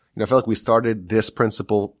 I feel like we started this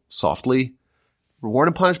principle softly. Reward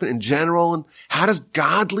and punishment in general, and how does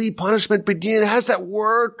godly punishment begin? How does that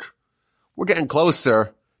work? We're getting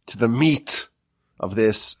closer to the meat of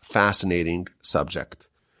this fascinating subject.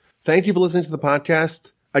 Thank you for listening to the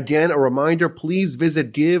podcast. Again, a reminder, please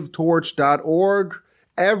visit givetorch.org.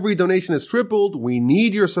 Every donation is tripled. We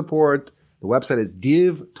need your support. The website is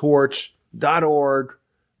givetorch.org.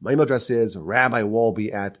 My email address is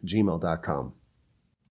rabbiwolbe@gmail.com.